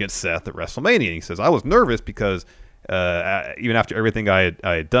 and it's against Seth at WrestleMania. And he says, I was nervous because even after everything I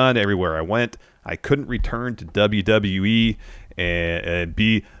had done, everywhere I went, I couldn't return to WWE and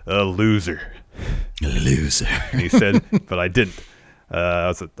be a loser. And he said, but I didn't.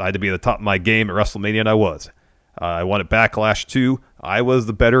 I had to be at the top of my game at WrestleMania, and I was. I won at Backlash 2. I was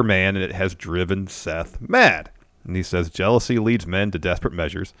the better man, and it has driven Seth mad. And he says, jealousy leads men to desperate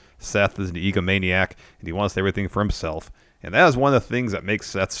measures. Seth is an egomaniac, and he wants everything for himself. And that is one of the things that makes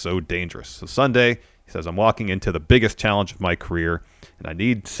Seth so dangerous. So Sunday, he says, I'm walking into the biggest challenge of my career, and I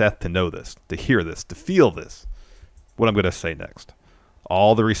need Seth to know this, to hear this, to feel this. What I'm going to say next.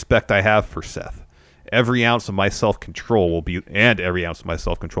 All the respect I have for Seth. Every ounce of my self-control will be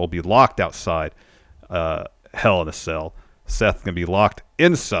locked outside Hell in a Cell. Seth can be locked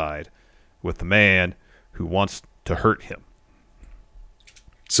inside with the man who wants to hurt him.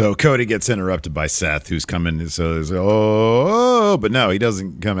 So Cody gets interrupted by Seth, who's coming. But no, he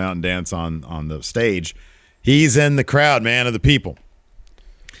doesn't come out and dance on the stage. He's in the crowd, man of the people.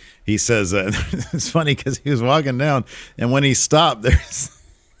 He says, it's funny because he was walking down, and when he stopped,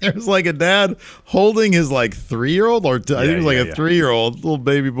 there's like a dad holding his like 3-year-old, or I think it was like a 3-year-old little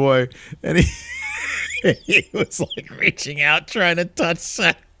baby boy, and he was like reaching out trying to touch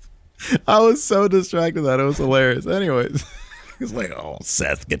Seth. I was so distracted that it was hilarious. Anyways, He's like, oh,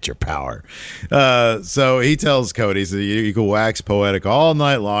 Seth, get your power. So he tells Cody, so you can wax poetic all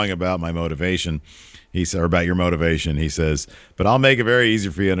night long about my motivation. He said, or about your motivation. He says, but I'll make it very easy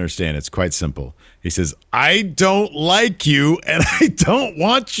for you to understand. It's quite simple. He says, I don't like you and I don't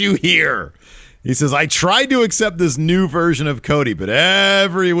want you here. He says, I tried to accept this new version of Cody, but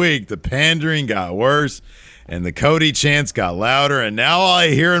every week the pandering got worse and the Cody chants got louder. And now all I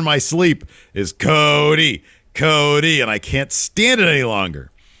hear in my sleep is Cody, Cody, and I can't stand it any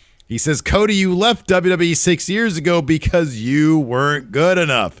longer. He says, Cody, you left WWE 6 years ago because you weren't good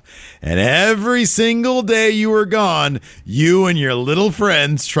enough. And every single day you were gone, you and your little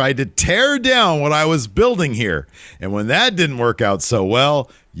friends tried to tear down what I was building here. And when that didn't work out so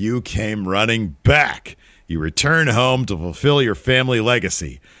well, you came running back. You returned home to fulfill your family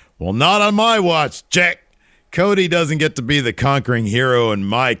legacy. Well, not on my watch, Jack. Cody doesn't get to be the conquering hero in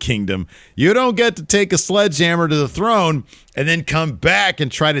my kingdom. You don't get to take a sledgehammer to the throne and then come back and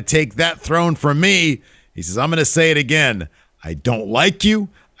try to take that throne from me. He says, I'm going to say it again. I don't like you.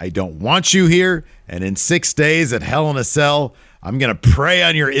 I don't want you here. And in 6 days at Hell in a Cell, I'm going to prey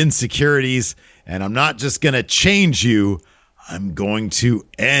on your insecurities. And I'm not just going to change you. I'm going to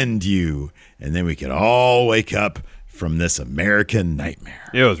end you. And then we can all wake up from this American nightmare.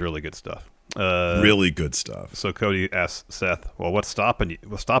 It was really good stuff. Really good stuff. So Cody asks Seth, well, what's stopping you?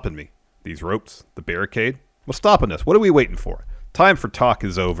 What's stopping me? These ropes? The barricade? What's stopping us? What are we waiting for? Time for talk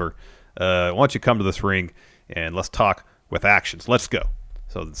is over. Why don't you come to this ring and let's talk with actions. Let's go.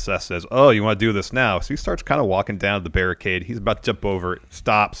 So Seth says, oh, you want to do this now? So he starts kind of walking down the barricade. He's about to jump over it.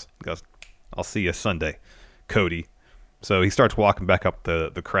 Stops. Goes, I'll see you Sunday, Cody. So he starts walking back up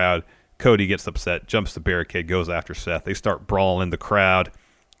the crowd. Cody gets upset, jumps the barricade, goes after Seth. They start brawling in the crowd.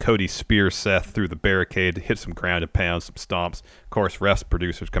 Cody spears Seth through the barricade, hits some ground and pounds, some stomps. Of course, rest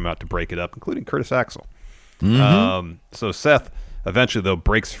producers come out to break it up, including Curtis Axel. Mm-hmm. So Seth eventually, though,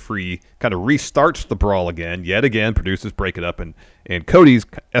 breaks free, kind of restarts the brawl again. Yet again, producers break it up, and Cody's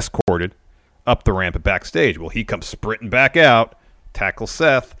escorted up the ramp and backstage. Well, he comes sprinting back out, tackles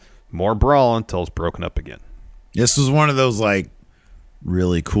Seth, more brawl until it's broken up again. This was one of those, like,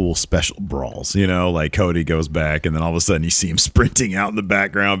 really cool special brawls, you know, like Cody goes back and then all of a sudden you see him sprinting out in the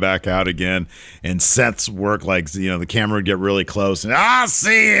background, back out again. And Seth's work, like, you know, the camera would get really close and I'll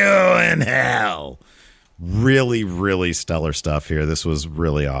see you in hell. Really, really stellar stuff here. This was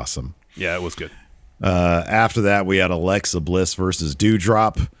really awesome. Yeah, it was good. After that, we had Alexa Bliss versus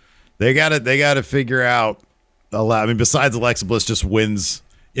Dewdrop. They got to figure out. I mean, besides Alexa Bliss just wins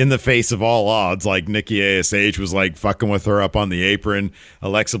in the face of all odds, like Nikki ASH was like fucking with her up on the apron.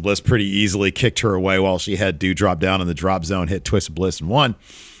 Alexa Bliss pretty easily kicked her away while she had Dewdrop down in the drop zone, hit Twisted Bliss and won.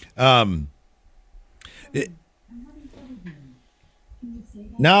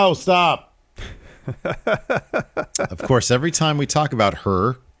 No, stop. Of course, every time we talk about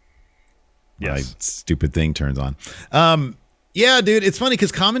her, yes, my stupid thing turns on. Yeah, dude, it's funny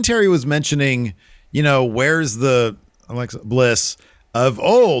because commentary was mentioning, you know, where's the Alexa Bliss of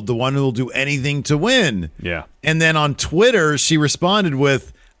old, the one who will do anything to win. Yeah. And then on Twitter, she responded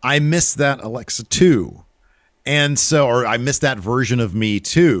with, I miss that Alexa too. And so, or I miss that version of me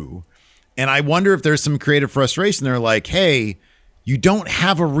too. And I wonder if there's some creative frustration. They're like, hey, you don't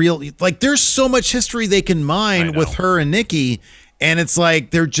have a real, like, there's so much history they can mine with her and Nikki. And it's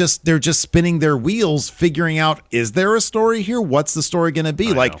like, they're just spinning their wheels, figuring out, is there a story here? What's the story going to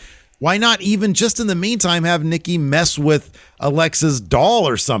be? Like, why not even just in the meantime have Nikki mess with Alexa's doll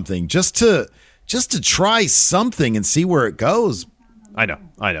or something just to try something and see where it goes? I know.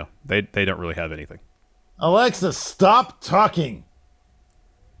 They don't really have anything. Alexa, stop talking.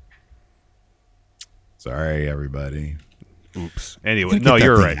 Sorry, everybody. Oops. Anyway, no,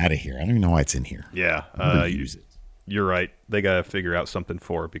 you're right. Out of here. I don't even know why it's in here. Yeah. Use it. You're right. They got to figure out something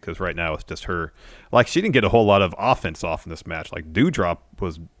for her because right now it's just her. Like, she didn't get a whole lot of offense off in this match. Like, Dewdrop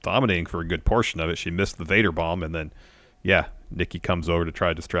was dominating for a good portion of it. She missed the Vader bomb, and then, yeah, Nikki comes over to try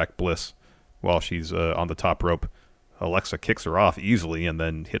to distract Bliss while she's on the top rope. Alexa kicks her off easily and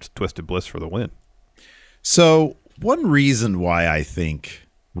then hits Twisted Bliss for the win. So, one reason why I think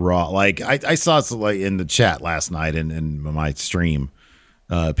Raw, like, I saw it like in the chat last night in my stream,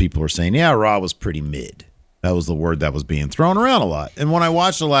 people were saying, yeah, Raw was pretty mid. That was the word that was being thrown around a lot. And when I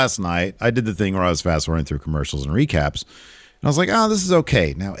watched it last night, I did the thing where I was fast forwarding through commercials and recaps. And I was like, oh, this is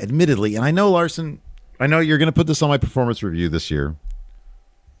okay. Now, admittedly, and I know, Larson, I know you're going to put this on my performance review this year.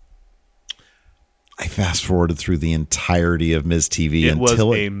 I fast forwarded through the entirety of Miz TV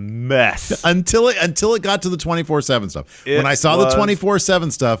until a mess. Until it got to the 24/7 stuff. When I saw the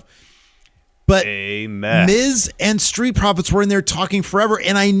 24/7 stuff, But a mess. Miz and Street Profits were in there talking forever,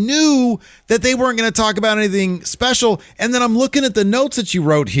 and I knew that they weren't going to talk about anything special. And then I'm looking at the notes that you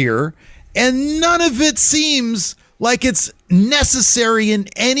wrote here, and none of it seems like it's necessary in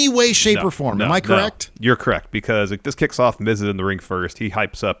any way, shape, or form. Am I correct? No, you're correct, because this kicks off Miz is in the ring first. He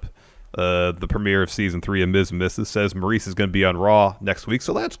hypes up the premiere of season 3 of Miz and Mrs. Says Maurice is going to be on Raw next week,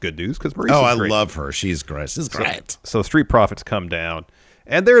 so that's good news because Maurice is great. I love her. She's great. She's great. So Street Profits come down.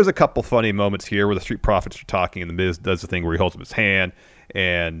 And there's a couple funny moments here where the Street Profits are talking, and the Miz does the thing where he holds up his hand,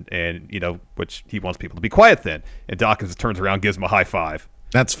 and which he wants people to be quiet then. And Dawkins turns around, gives him a high five.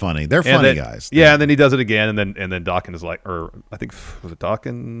 That's funny. They're funny guys. Yeah, and then he does it again, and then Dawkins is like, or I think was it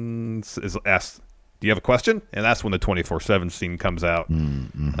Dawkins is asked, "Do you have a question?" And that's when the 24/7 scene comes out.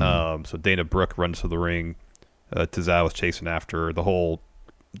 Mm-hmm. So Dana Brooke runs to the ring. Tozawa's chasing after her. The whole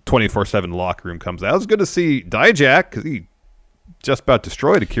 24/7 locker room comes out. It was good to see Dijak because he just about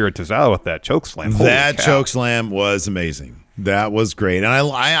destroyed Akira Tozawa with that choke slam. That choke slam was amazing. That was great. And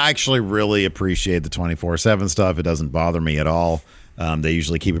I actually really appreciate the 24/7 stuff. It doesn't bother me at all. They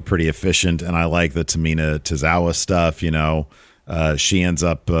usually keep it pretty efficient, and I like the Tamina Tozawa stuff. She ends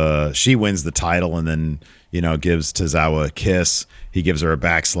up she wins the title and then gives Tozawa a kiss. He gives her a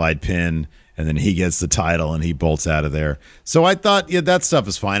backslide pin, and then he gets the title and he bolts out of there. So I thought, that stuff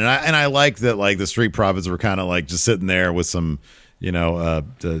is fine, and I like that. Like the Street Profits were kind of like just sitting there with some,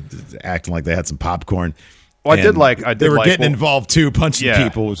 acting like they had some popcorn. Well, I did like they were getting involved too, punching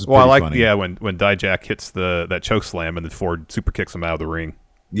people, which is pretty funny. Yeah, when Dijak hits that choke slam and then Ford super kicks him out of the ring.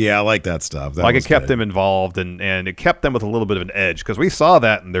 Yeah, I like that stuff. It kept them involved and it kept them with a little bit of an edge because we saw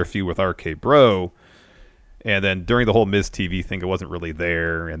that in their feud with RK Bro, and then during the whole Miz TV thing, it wasn't really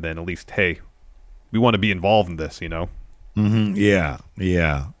there. And then at least, hey, we want to be involved in this, Mm-hmm.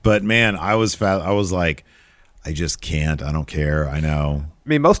 Yeah. But man, I was like, I just can't. I don't care. I know. I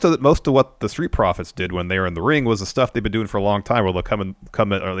mean, most of what the Street Profits did when they were in the ring was the stuff they've been doing for a long time, where they'll come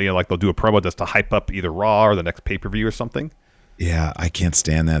in, or like they'll do a promo just to hype up either Raw or the next pay-per-view or something. Yeah, I can't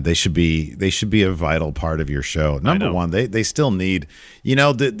stand that. They should be a vital part of your show. Number one, they still need,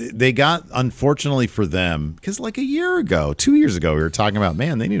 they got, unfortunately for them, because like 2 years ago, we were talking about,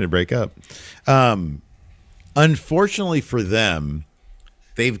 man, they need to break up. Unfortunately for them,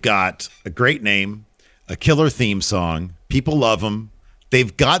 they've got a great name, a killer theme song. People love them.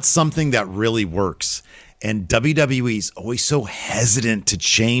 They've got something that really works. And WWE's always so hesitant to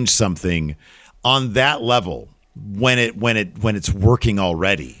change something on that level when it's working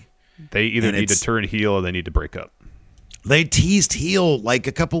already. They either need to turn heel or they need to break up. They teased heel like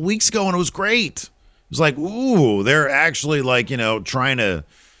a couple weeks ago and it was great. It was like, ooh, they're actually like, trying to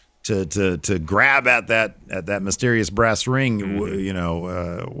grab at that mysterious brass ring,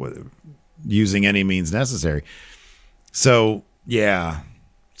 using any means necessary. So, yeah.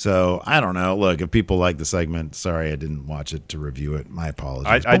 So, I don't know. Look, if people like the segment, sorry I didn't watch it to review it. My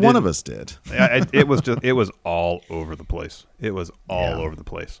apologies. But one of us did. It was all over the place. It was all over the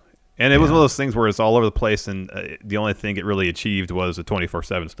place. And it was one of those things where it's all over the place, and the only thing it really achieved was the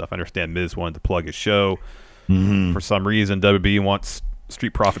 24/7 stuff. I understand Miz wanted to plug his show. Mm-hmm. For some reason, WWE wants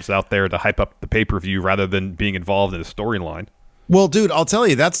Street Profits out there to hype up the pay-per-view rather than being involved in a storyline. Well, dude, I'll tell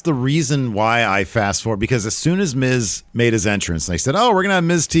you, that's the reason why I fast forward, because as soon as Miz made his entrance, they said, oh, we're going to have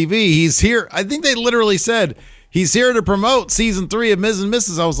Miz TV. He's here. I think they literally said, he's here to promote season 3 of Miz and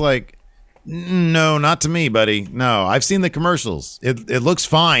Mrs. I was like, no, not to me, buddy. No, I've seen the commercials. It looks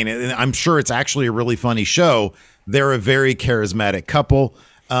fine. I'm sure it's actually a really funny show. They're a very charismatic couple.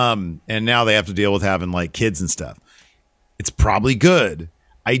 And now they have to deal with having like kids and stuff. It's probably good.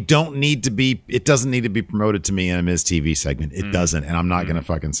 It doesn't need to be promoted to me in a Miz TV segment. It doesn't, and I'm not going to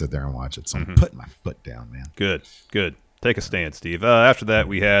fucking sit there and watch it. So I'm putting my foot down, man. Good. Take a stand, Steve. After that,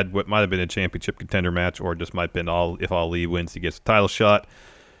 we had what might have been a championship contender match, or just might have been if Ali wins, he gets a title shot.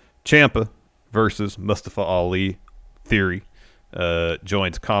 Ciampa versus Mustafa Ali. Theory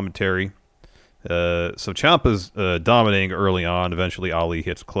joins commentary. So Ciampa's dominating early on. Eventually, Ali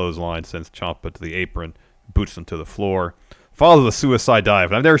hits a clothesline, sends Ciampa to the apron, boots him to the floor. Follow the suicide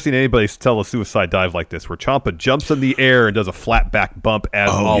dive. I've never seen anybody tell a suicide dive like this, where Ciampa jumps in the air and does a flat back bump as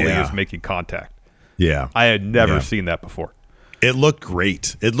Ali is making contact. Yeah. I had never seen that before. It looked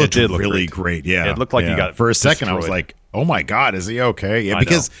great. It looked really great. Yeah. It looked like he got for a destroyed. second. I was like, oh my God, is he okay? Yeah,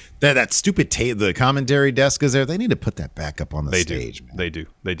 because that stupid the commentary desk is there. They need to put that back up on the stage. Man.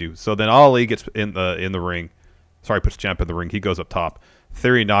 They do. So then Ali gets in the ring. Sorry, puts Ciampa in the ring. He goes up top.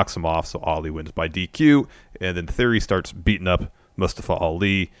 Theory knocks him off, so Ali wins by DQ. And then Theory starts beating up Mustafa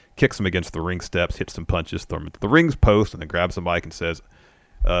Ali, kicks him against the ring steps, hits some punches, throws him into the ring's post, and then grabs the mic and says,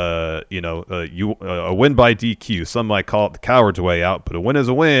 a win by DQ. Some might call it the coward's way out, but a win is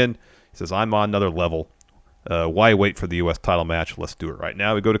a win. He says, I'm on another level. Why wait for the U.S. title match? Let's do it right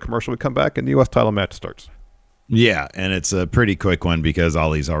now. We go to commercial, we come back, and the U.S. title match starts. Yeah, and it's a pretty quick one because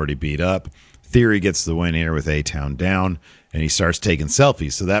Ali's already beat up. Theory gets the win here with A-Town down, and he starts taking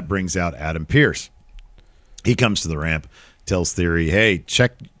selfies. So that brings out Adam Pearce. He comes to the ramp, tells Theory, hey,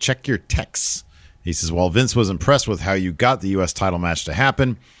 check your texts. He says, well, Vince was impressed with how you got the U.S. title match to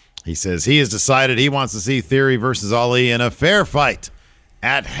happen. He says he has decided he wants to see Theory versus Ali in a fair fight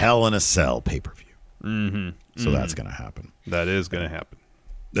at Hell in a Cell pay-per-view. So that's going to happen. That is going to happen.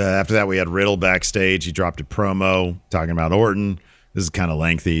 After that, we had Riddle backstage. He dropped a promo talking about Orton. This is kind of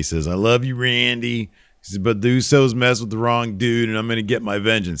lengthy. He says, I love you, Randy. He says, but the Usos mess with the wrong dude, and I'm going to get my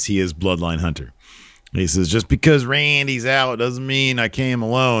vengeance. He is Bloodline Hunter. He says, just because Randy's out doesn't mean I came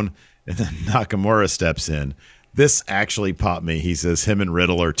alone. And then Nakamura steps in. This actually popped me. He says him and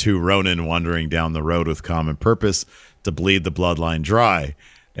Riddle are two Ronin wandering down the road with common purpose to bleed the bloodline dry.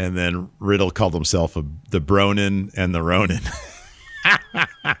 And then Riddle called himself the Bronin and the Ronin.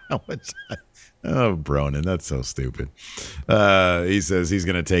 Oh, Bronin, that's so stupid. He says he's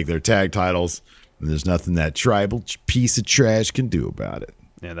going to take their tag titles, and there's nothing that tribal piece of trash can do about it.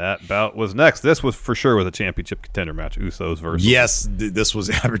 And that bout was next. This was for sure with a championship contender match, Usos versus. Yes, this was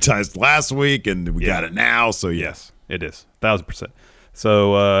advertised last week, and we got it now. So yes, it is 1,000%.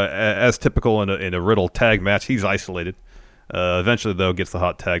 So as typical in a Riddle tag match, he's isolated. Eventually, though, gets the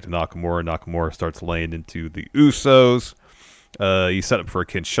hot tag to Nakamura. Nakamura starts laying into the Usos. He's set up for a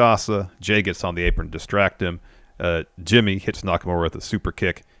Kinshasa. Jay gets on the apron to distract him. Jimmy hits Nakamura with a super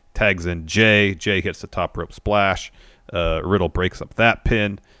kick, tags in Jay. Jay hits the top rope splash. Riddle breaks up that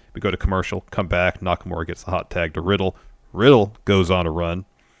pin. We go to commercial, come back. Nakamura gets the hot tag to Riddle. Riddle goes on a run.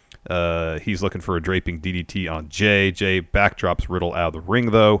 He's looking for a draping DDT on Jay. Jay backdrops Riddle out of the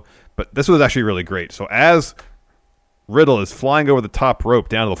ring, though. But this was actually really great. So as Riddle is flying over the top rope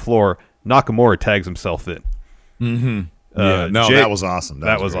down to the floor, Nakamura tags himself in. Jay, that was awesome.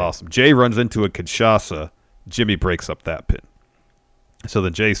 That was awesome. Jay runs into a Kinshasa. Jimmy breaks up that pin. So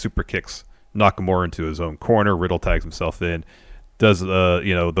then Jay super kicks Nakamura into his own corner. Riddle tags himself in. Does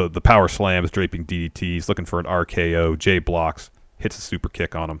the power slams, draping DDTs, looking for an RKO. Jay blocks, hits a super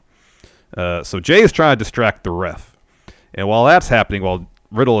kick on him. So Jay is trying to distract the ref. And while that's happening, while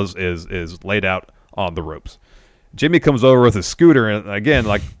Riddle is laid out on the ropes, Jimmy comes over with his scooter, and again,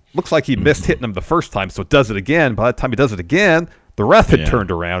 looks like he missed hitting him the first time, so does it again. By the time he does it again, the ref had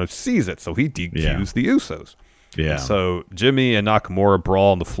turned around and sees it, so he DQs the Usos. Yeah. And so Jimmy and Nakamura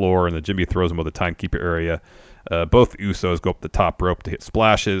brawl on the floor, and then Jimmy throws him with the timekeeper area. Both Usos go up the top rope to hit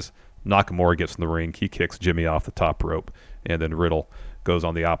splashes. Nakamura gets in the ring. He kicks Jimmy off the top rope, and then Riddle goes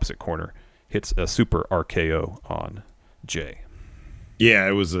on the opposite corner, hits a super RKO on Jay. Yeah,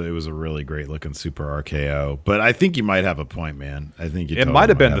 it was a really great looking super RKO, but I think you might have a point, man. I think it might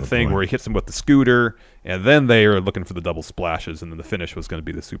have been the thing where he hits him with the scooter, and then they are looking for the double splashes, and then the finish was going to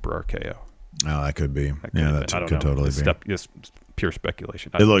be the super RKO. Oh, that could be. That could totally be. Just pure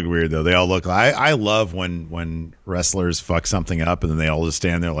speculation. They look weird though. They all look. I love when wrestlers fuck something up, and then they all just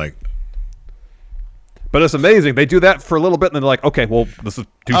stand there like. But it's amazing. They do that for a little bit, and then they're like, "Okay, well, let's do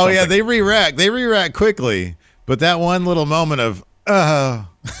something." Oh yeah, they re-rack. They re-rack quickly, but that one little moment of.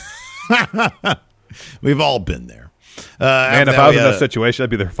 We've all been there. Man, if I was in that situation, I'd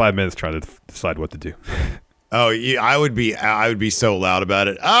be there for 5 minutes trying to decide what to do. Oh, yeah, I would be so loud about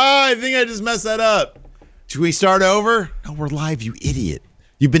it. I think I just messed that up. Should we start over? No, we're live, you idiot.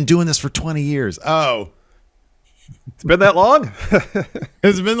 You've been doing this for 20 years. Oh. It's been that long?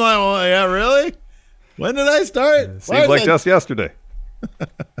 It's been that long. Yeah, really? When did I start? Seems like just yesterday.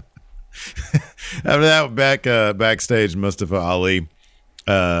 After that, backstage, Mustafa Ali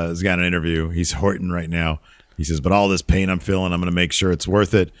has got an interview. He's hurting right now. He says, but all this pain I'm feeling, I'm going to make sure it's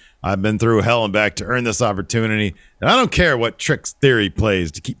worth it. I've been through hell and back to earn this opportunity, and I don't care what tricks Theory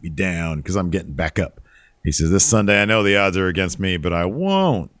plays to keep me down because I'm getting back up. He says, this Sunday, I know the odds are against me, but I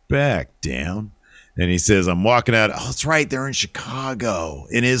won't back down. And he says, I'm walking out. Oh, that's right. They're in Chicago,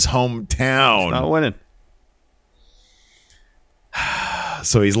 in his hometown. He's not winning.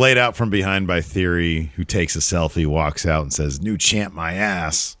 So he's laid out from behind by Theory, who takes a selfie, walks out, and says, new champ my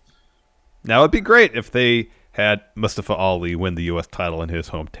ass. Now, it'd be great if they had Mustafa Ali win the U.S. title in his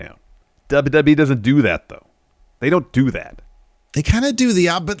hometown. WWE doesn't do that, though. They don't do that. They kind of do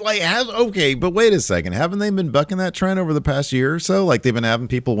but but wait a second. Haven't they been bucking that trend over the past year or so? Like they've been having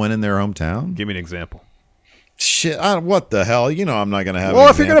people win in their hometown? Give me an example. Shit, what the hell? You know I'm not going to have. Well,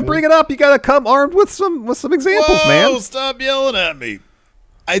 if you're going to bring it up, you got to come armed with some examples, man. Stop yelling at me.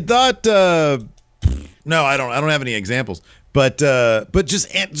 I thought no, I don't have any examples. But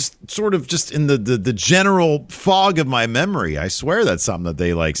just sort of just in the general fog of my memory, I swear that's something that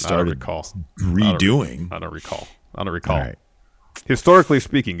they like started redoing. I don't recall. All right. Historically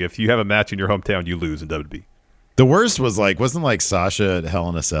speaking, if you have a match in your hometown, you lose in WWE. The worst was wasn't like Sasha at Hell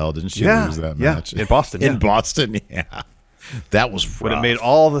in a Cell? Didn't she lose that match? In Boston? In Boston, yeah. That was rough. But it made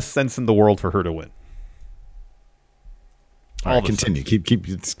all the sense in the world for her to win. All right, continue. Keep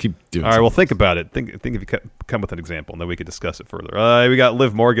doing. All right, well, think about it. Think if you come with an example, and then we could discuss it further. We got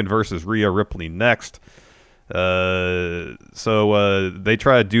Liv Morgan versus Rhea Ripley next. So they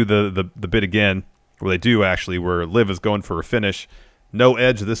try to do the bit again, where they do actually, where Liv is going for a finish. No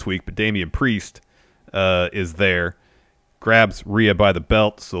Edge this week, but Damian Priest is there. Grabs Rhea by the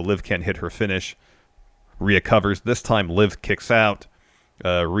belt, so Liv can't hit her finish. Rhea covers. This time, Liv kicks out.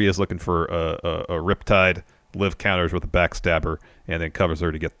 Rhea's looking for a riptide. Liv counters with a backstabber and then covers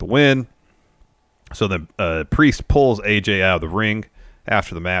her to get the win. So then Priest pulls AJ out of the ring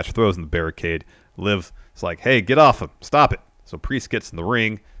after the match, throws in the barricade. Liv's like, hey, get off him. Stop it. So Priest gets in the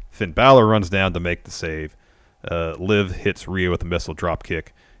ring. Finn Balor runs down to make the save. Liv hits Rhea with a missile drop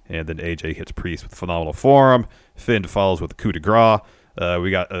kick, and then AJ hits Priest with a phenomenal forearm. Finn follows with a coup de grace.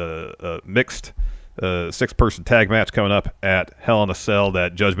 We got a mixed six-person tag match coming up at Hell in a Cell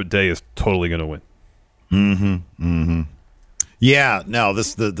that Judgment Day is totally going to win. Yeah, no,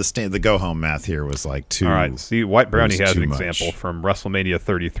 the go home math here was like too. All right, see, White Brownie has an much. example from WrestleMania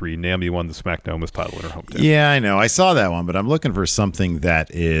 33. Naomi won the SmackDown Women's title in her hometown. Yeah, I know. I saw that one, but I'm looking for something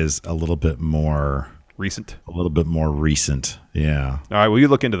that is a little bit more recent. Yeah. All right, well, you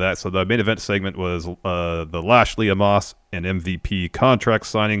look into that. So the main event segment was the Lashley, Amos, and MVP contract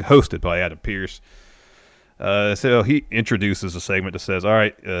signing hosted by Adam Pearce. So he introduces a segment that says, all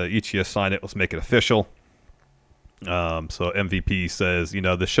right, each of you sign it. Let's make it official. So MVP says,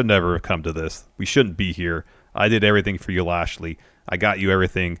 this should never have come to this. We shouldn't be here. I did everything for you, Lashley. I got you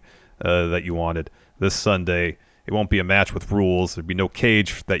everything that you wanted. This Sunday, it won't be a match with rules. There'd be no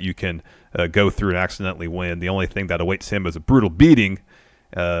cage that you can go through and accidentally win. The only thing that awaits him is a brutal beating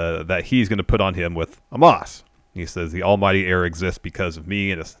that he's going to put on him with Amos. He says, the almighty era exists because of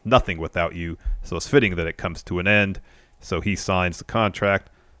me, and it's nothing without you, so it's fitting that it comes to an end. So he signs the contract.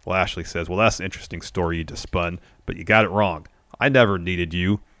 Lashley says, well, that's an interesting story you just spun, but you got it wrong. I never needed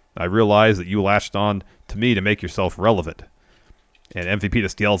you. I realized that you latched on to me to make yourself relevant. And MVP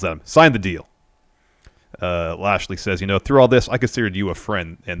just yells at him, sign the deal. Lashley says, through all this, I considered you a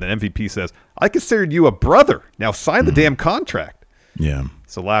friend. And then MVP says, I considered you a brother. Now sign the damn contract. Yeah.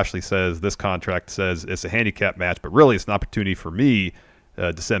 So Lashley says, this contract says it's a handicap match, but really it's an opportunity for me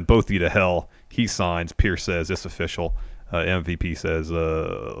to send both of you to hell. He signs. Pierce says, it's official. MVP says,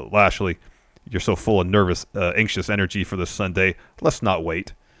 Lashley, you're so full of nervous, anxious energy for this Sunday. Let's not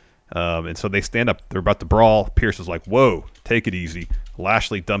wait. And so they stand up. They're about to brawl. Pierce is like, whoa, take it easy.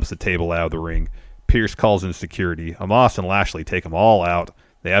 Lashley dumps the table out of the ring. Pierce calls in security. Amos and Lashley take them all out.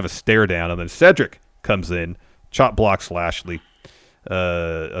 They have a stare down, and then Cedric comes in, chop blocks Lashley.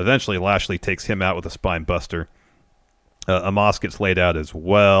 Eventually, Lashley takes him out with a spine buster. Amos gets laid out as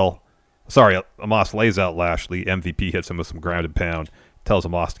well. Sorry, Amos lays out Lashley. MVP hits him with some grounded pound. Tells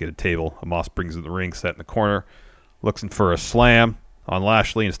Amos to get a table. Amos brings him to the ring, set in the corner. Looking for a slam on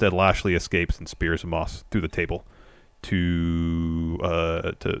Lashley. Instead, Lashley escapes and spears Amos through the table to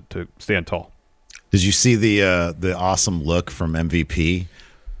stand tall. Did you see the awesome look from MVP?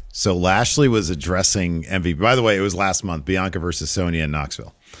 So Lashley was addressing MVP. By the way, it was last month, Bianca versus Sonya in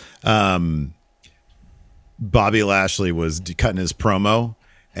Knoxville. Bobby Lashley was cutting his promo,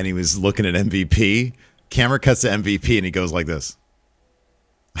 and he was looking at MVP. Camera cuts to MVP, and he goes like this.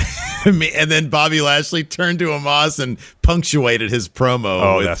 And then Bobby Lashley turned to Amos and punctuated his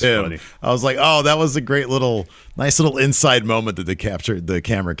promo with that's him. Funny. I was like, oh, that was a great nice little inside moment that the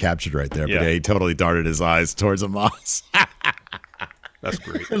camera captured right there. Yeah. But yeah, he totally darted his eyes towards Amos. That's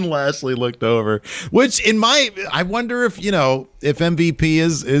great. And Lashley looked over, which I wonder if MVP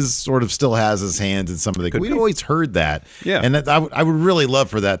is sort of still has his hands in some of the. We'd always heard that, yeah, and I would really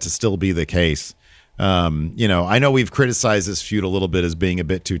love for that to still be the case. I know we've criticized this feud a little bit as being a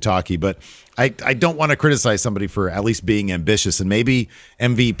bit too talky, but I don't want to criticize somebody for at least being ambitious, and maybe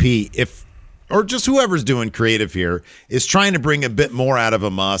MVP, or just whoever's doing creative here, is trying to bring a bit more out of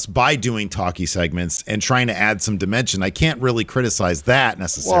Amos by doing talky segments and trying to add some dimension. I can't really criticize that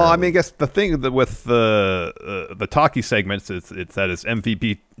necessarily. Well, I mean, I guess the thing with the talky segments is that it's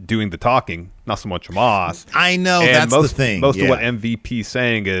MVP doing the talking, not so much Amos. I know, that's the thing. Most of what MVP's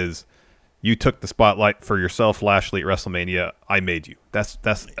saying is, you took the spotlight for yourself, Lashley, at WrestleMania. I made you. That's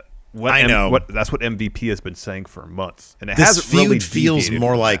I know. That's what MVP has been saying for months, and it this hasn't feud really feels deviated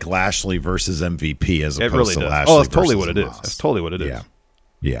more from like that. Lashley versus MVP as It opposed really to does. Lashley. Oh, that's totally versus what it is. Moss. That's totally what it is.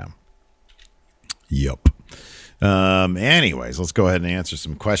 Yeah. Yep. Anyways, let's go ahead and answer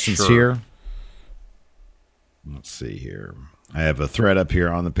some questions here. Let's see here. I have a thread up here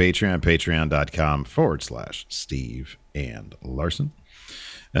on the Patreon, patreon.com/Steve and Larson.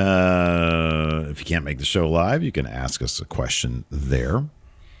 If you can't make the show live, you can ask us a question there.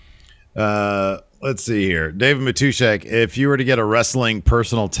 Let's see here. David Matushek, if you were to get a wrestling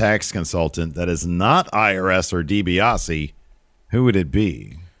personal tax consultant that is not IRS or DiBiase, who would it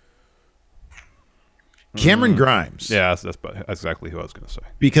be? Cameron Grimes. Yeah, that's exactly who I was going to say.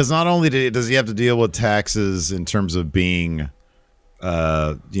 Because not only does he have to deal with taxes in terms of being,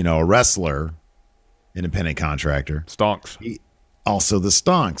 a wrestler, independent contractor. Stonks. Also the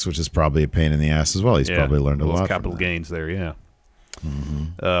stonks, which is probably a pain in the ass as well. He's probably learned a lot. Capital gains there, yeah.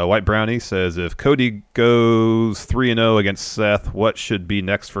 Mm-hmm. White Brownie says, if Cody goes 3-0 against Seth, what should be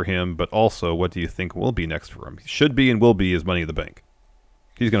next for him? But also, what do you think will be next for him? Should be and will be is Money in the Bank.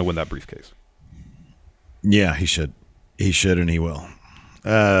 He's going to win that briefcase. Yeah, he should. He should, and he will.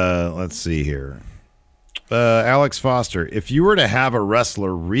 Let's see here. Alex Foster, if you were to have a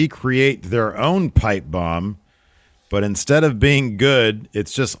wrestler recreate their own pipe bomb, but instead of being good,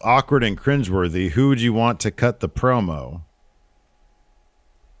 it's just awkward and cringeworthy, who would you want to cut the promo?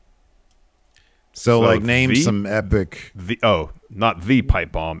 So name some epic... not the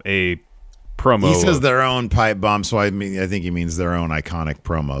pipe bomb, a promo. He says their own pipe bomb, so I think he means their own iconic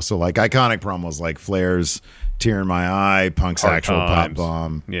promo. So iconic promos like Flair's Tear in My Eye, Punk's Hard actual Times. pipe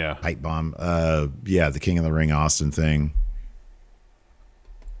bomb. Yeah. Pipe bomb. The King of the Ring Austin thing.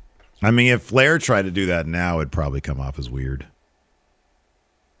 I mean, if Flair tried to do that now, it'd probably come off as weird.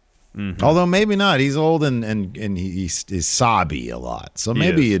 Mm-hmm. Although maybe not. He's old and he's sobby a lot. So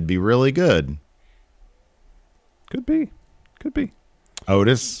maybe it'd be really good. Could be.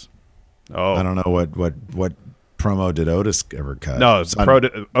 Otis? Oh. I don't know what promo did Otis ever cut. No,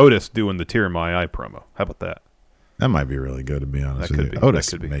 Otis doing the Tear in My Eye promo. How about that? That might be really good, to be honest That with could you. be. Otis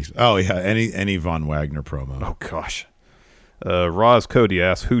That could be. makes... Oh, yeah, any Von Wagner promo. Oh, gosh. Roz Cody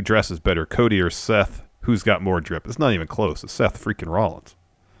asks, who dresses better, Cody or Seth? Who's got more drip? It's not even close. It's Seth freaking Rollins.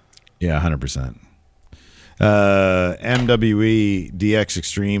 Yeah, 100%. MWE DX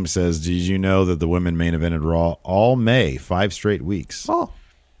Extreme says, did you know that the women main evented Raw all May, 5 straight weeks? Oh.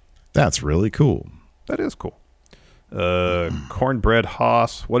 That's really cool. That is cool. Cornbread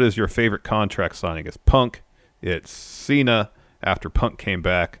Haas, what is your favorite contract signing? It's Punk. It's Cena after Punk came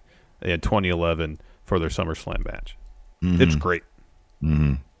back in 2011 for their SummerSlam match. Mm-hmm. It's great.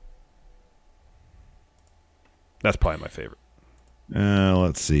 Mm-hmm. That's probably my favorite.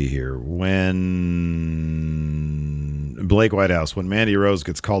 Let's see here. When Blake Whitehouse, when Mandy Rose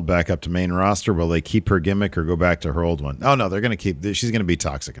gets called back up to main roster, will they keep her gimmick or go back to her old one? Oh, no, they're going to keep... She's going to be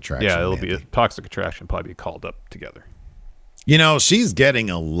Toxic Attraction. Yeah, it'll Mandy. be a Toxic Attraction, probably be called up together. She's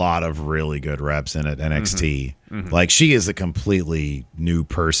getting a lot of really good reps in at NXT. Mm-hmm. Like, she is a completely new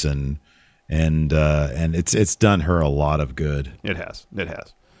person, and it's done her a lot of good. It has.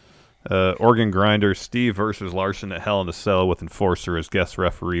 Organ Grinder, Steve versus Larson at Hell in a Cell with Enforcer as guest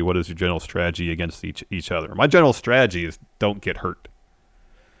referee. What is your general strategy against each other? My general strategy is don't get hurt.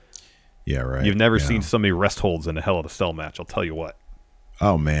 Yeah, right. You've never seen so many rest holds in a Hell in a Cell match, I'll tell you what.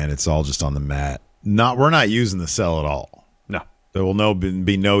 Oh, man, it's all just on the mat. We're not using the cell at all. No. There will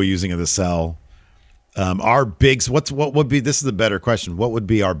be no using of the cell. Our big... what would be... This is the better question. What would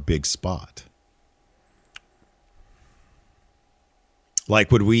be our big spot?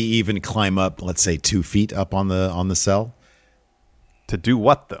 Like, would we even climb up, let's say, 2 feet up on the cell? To do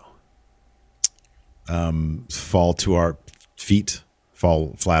what, though? Fall to our feet,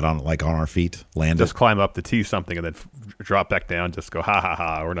 fall flat on our feet, land Just it. climb up to tee something and then drop back down, just go, ha, ha,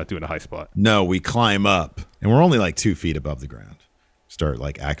 ha, we're not doing a high spot. No, we climb up, and we're only like 2 feet above the ground. Start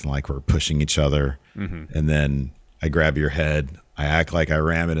acting like we're pushing each other, and then I grab your head, I act like I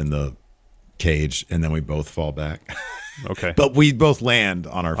ram it in the cage, and then we both fall back. Okay. But we both land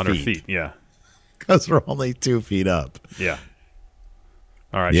on our feet. feet. On our feet, yeah. Because we're only 2 feet up. Yeah.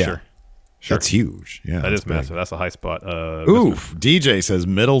 All right, Yeah. sure. That's huge. Yeah, that is big. massive. That's a high spot. Oof. DJ says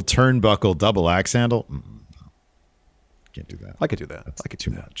middle turnbuckle double axe handle. Can't do that. I could do that. That's I could too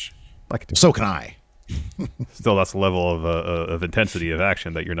do that. much. I could do So can I. Still, that's the level of intensity of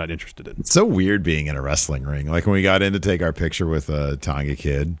action that you're not interested in. It's so weird being in a wrestling ring. Like when we got in to take our picture with Tonga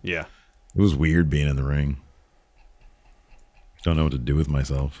Kid. Yeah. It was weird being in the ring. Don't know what to do with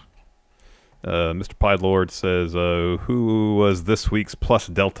myself. Mr. Pie Lord says, who was this week's Plus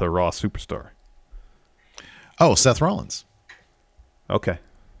Delta Raw superstar? Oh, Seth Rollins. Okay.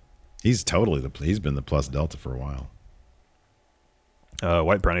 He's been the plus Delta for a while.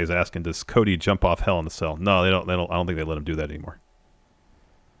 White Brownie is asking, does Cody jump off Hell in a Cell? No, they don't. I don't think they let him do that anymore.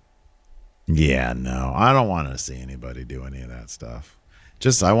 Yeah, no, I don't want to see anybody do any of that stuff.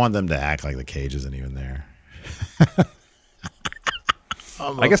 I want them to act like the cage isn't even there.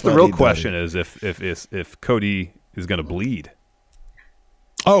 I guess the real question is if Cody is going to bleed.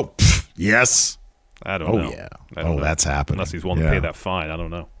 Oh, yes. I don't know. Oh, yeah. I don't know. That's happening. Unless he's willing to pay that fine. I don't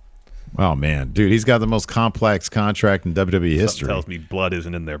know. Oh, man. Dude, he's got the most complex contract in WWE history. Something tells me blood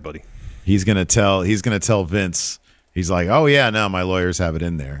isn't in there, buddy. He's gonna tell Vince. He's like, oh yeah, no, my lawyers have it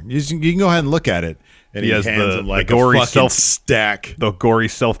in there. You can go ahead and look at it. And he hands him like a fucking stack. The gory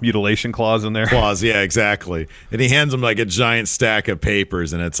self-mutilation clause in there. Yeah, exactly. And he hands him like a giant stack of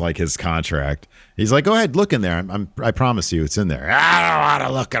papers, and it's like his contract. He's like, go ahead, look in there. I promise you, it's in there. I don't want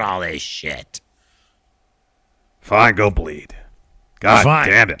to look at all this shit. Fine, go bleed. God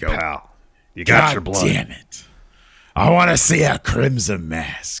damn it, pal. You got your blood. Damn it. I want to see a crimson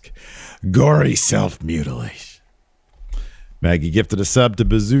mask. Gory self-mutilation. Maggie gifted a sub to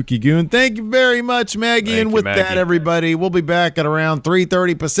Bazooki Goon. Thank you very much, Maggie. And with that, everybody, we'll be back at around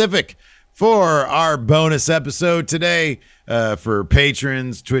 3:30 Pacific for our bonus episode today for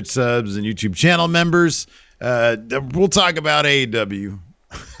patrons, Twitch subs, and YouTube channel members. We'll talk about AEW.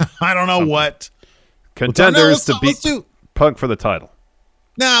 I don't know what. Contenders to beat Punk for the title.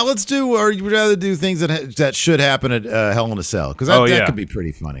 Nah, let's do, or you'd rather do things that should happen at Hell in a Cell, because that could be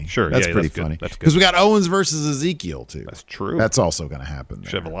pretty funny. Sure, that's pretty funny. Because we got Owens versus Ezekiel too. That's true. That's also going to happen.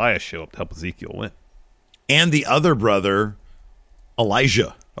 Should have Elias show up to help Ezekiel win, and the other brother,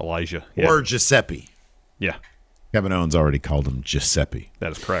 Elijah, or Giuseppe. Yeah, Kevin Owens already called him Giuseppe.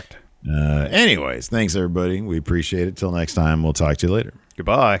 That is correct. Anyways, thanks everybody. We appreciate it. Till next time, we'll talk to you later.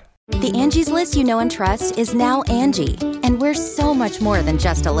 Goodbye. The Angie's List you know and trust is now Angie, and we're so much more than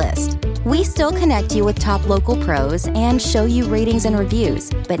just a list. We still connect you with top local pros and show you ratings and reviews,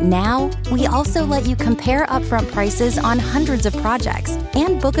 but now we also let you compare upfront prices on hundreds of projects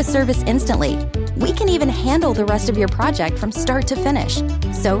and book a service instantly. We can even handle the rest of your project from start to finish.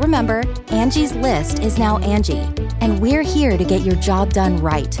 So remember, Angie's List is now Angie, and we're here to get your job done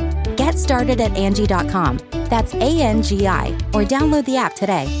right. Get started at Angie.com. That's ANGI, or download the app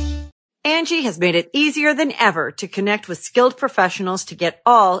today. Angie has made it easier than ever to connect with skilled professionals to get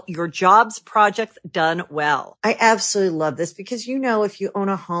all your jobs projects done well. I absolutely love this because, if you own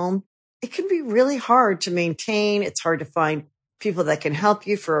a home, it can be really hard to maintain. It's hard to find people that can help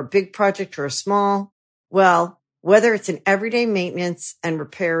you for a big project or a small. Well, whether it's in everyday maintenance and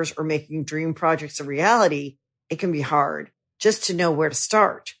repairs or making dream projects a reality, it can be hard just to know where to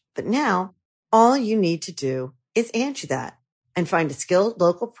start. But now all you need to do is Angie that and find a skilled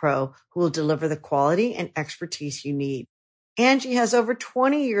local pro who will deliver the quality and expertise you need. Angie has over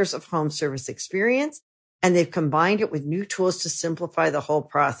 20 years of home service experience, and they've combined it with new tools to simplify the whole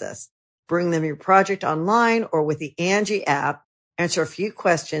process. Bring them your project online or with the Angie app, answer a few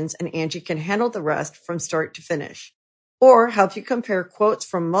questions, and Angie can handle the rest from start to finish. Or help you compare quotes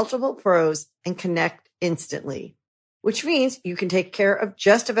from multiple pros and connect instantly, which means you can take care of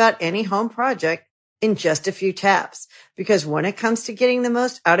just about any home project in just a few taps. Because when it comes to getting the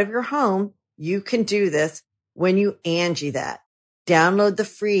most out of your home, you can do this when you Angie that. Download the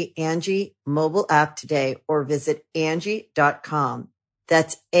free Angie mobile app today or visit Angie.com.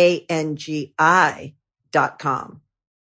 That's ANGI.com.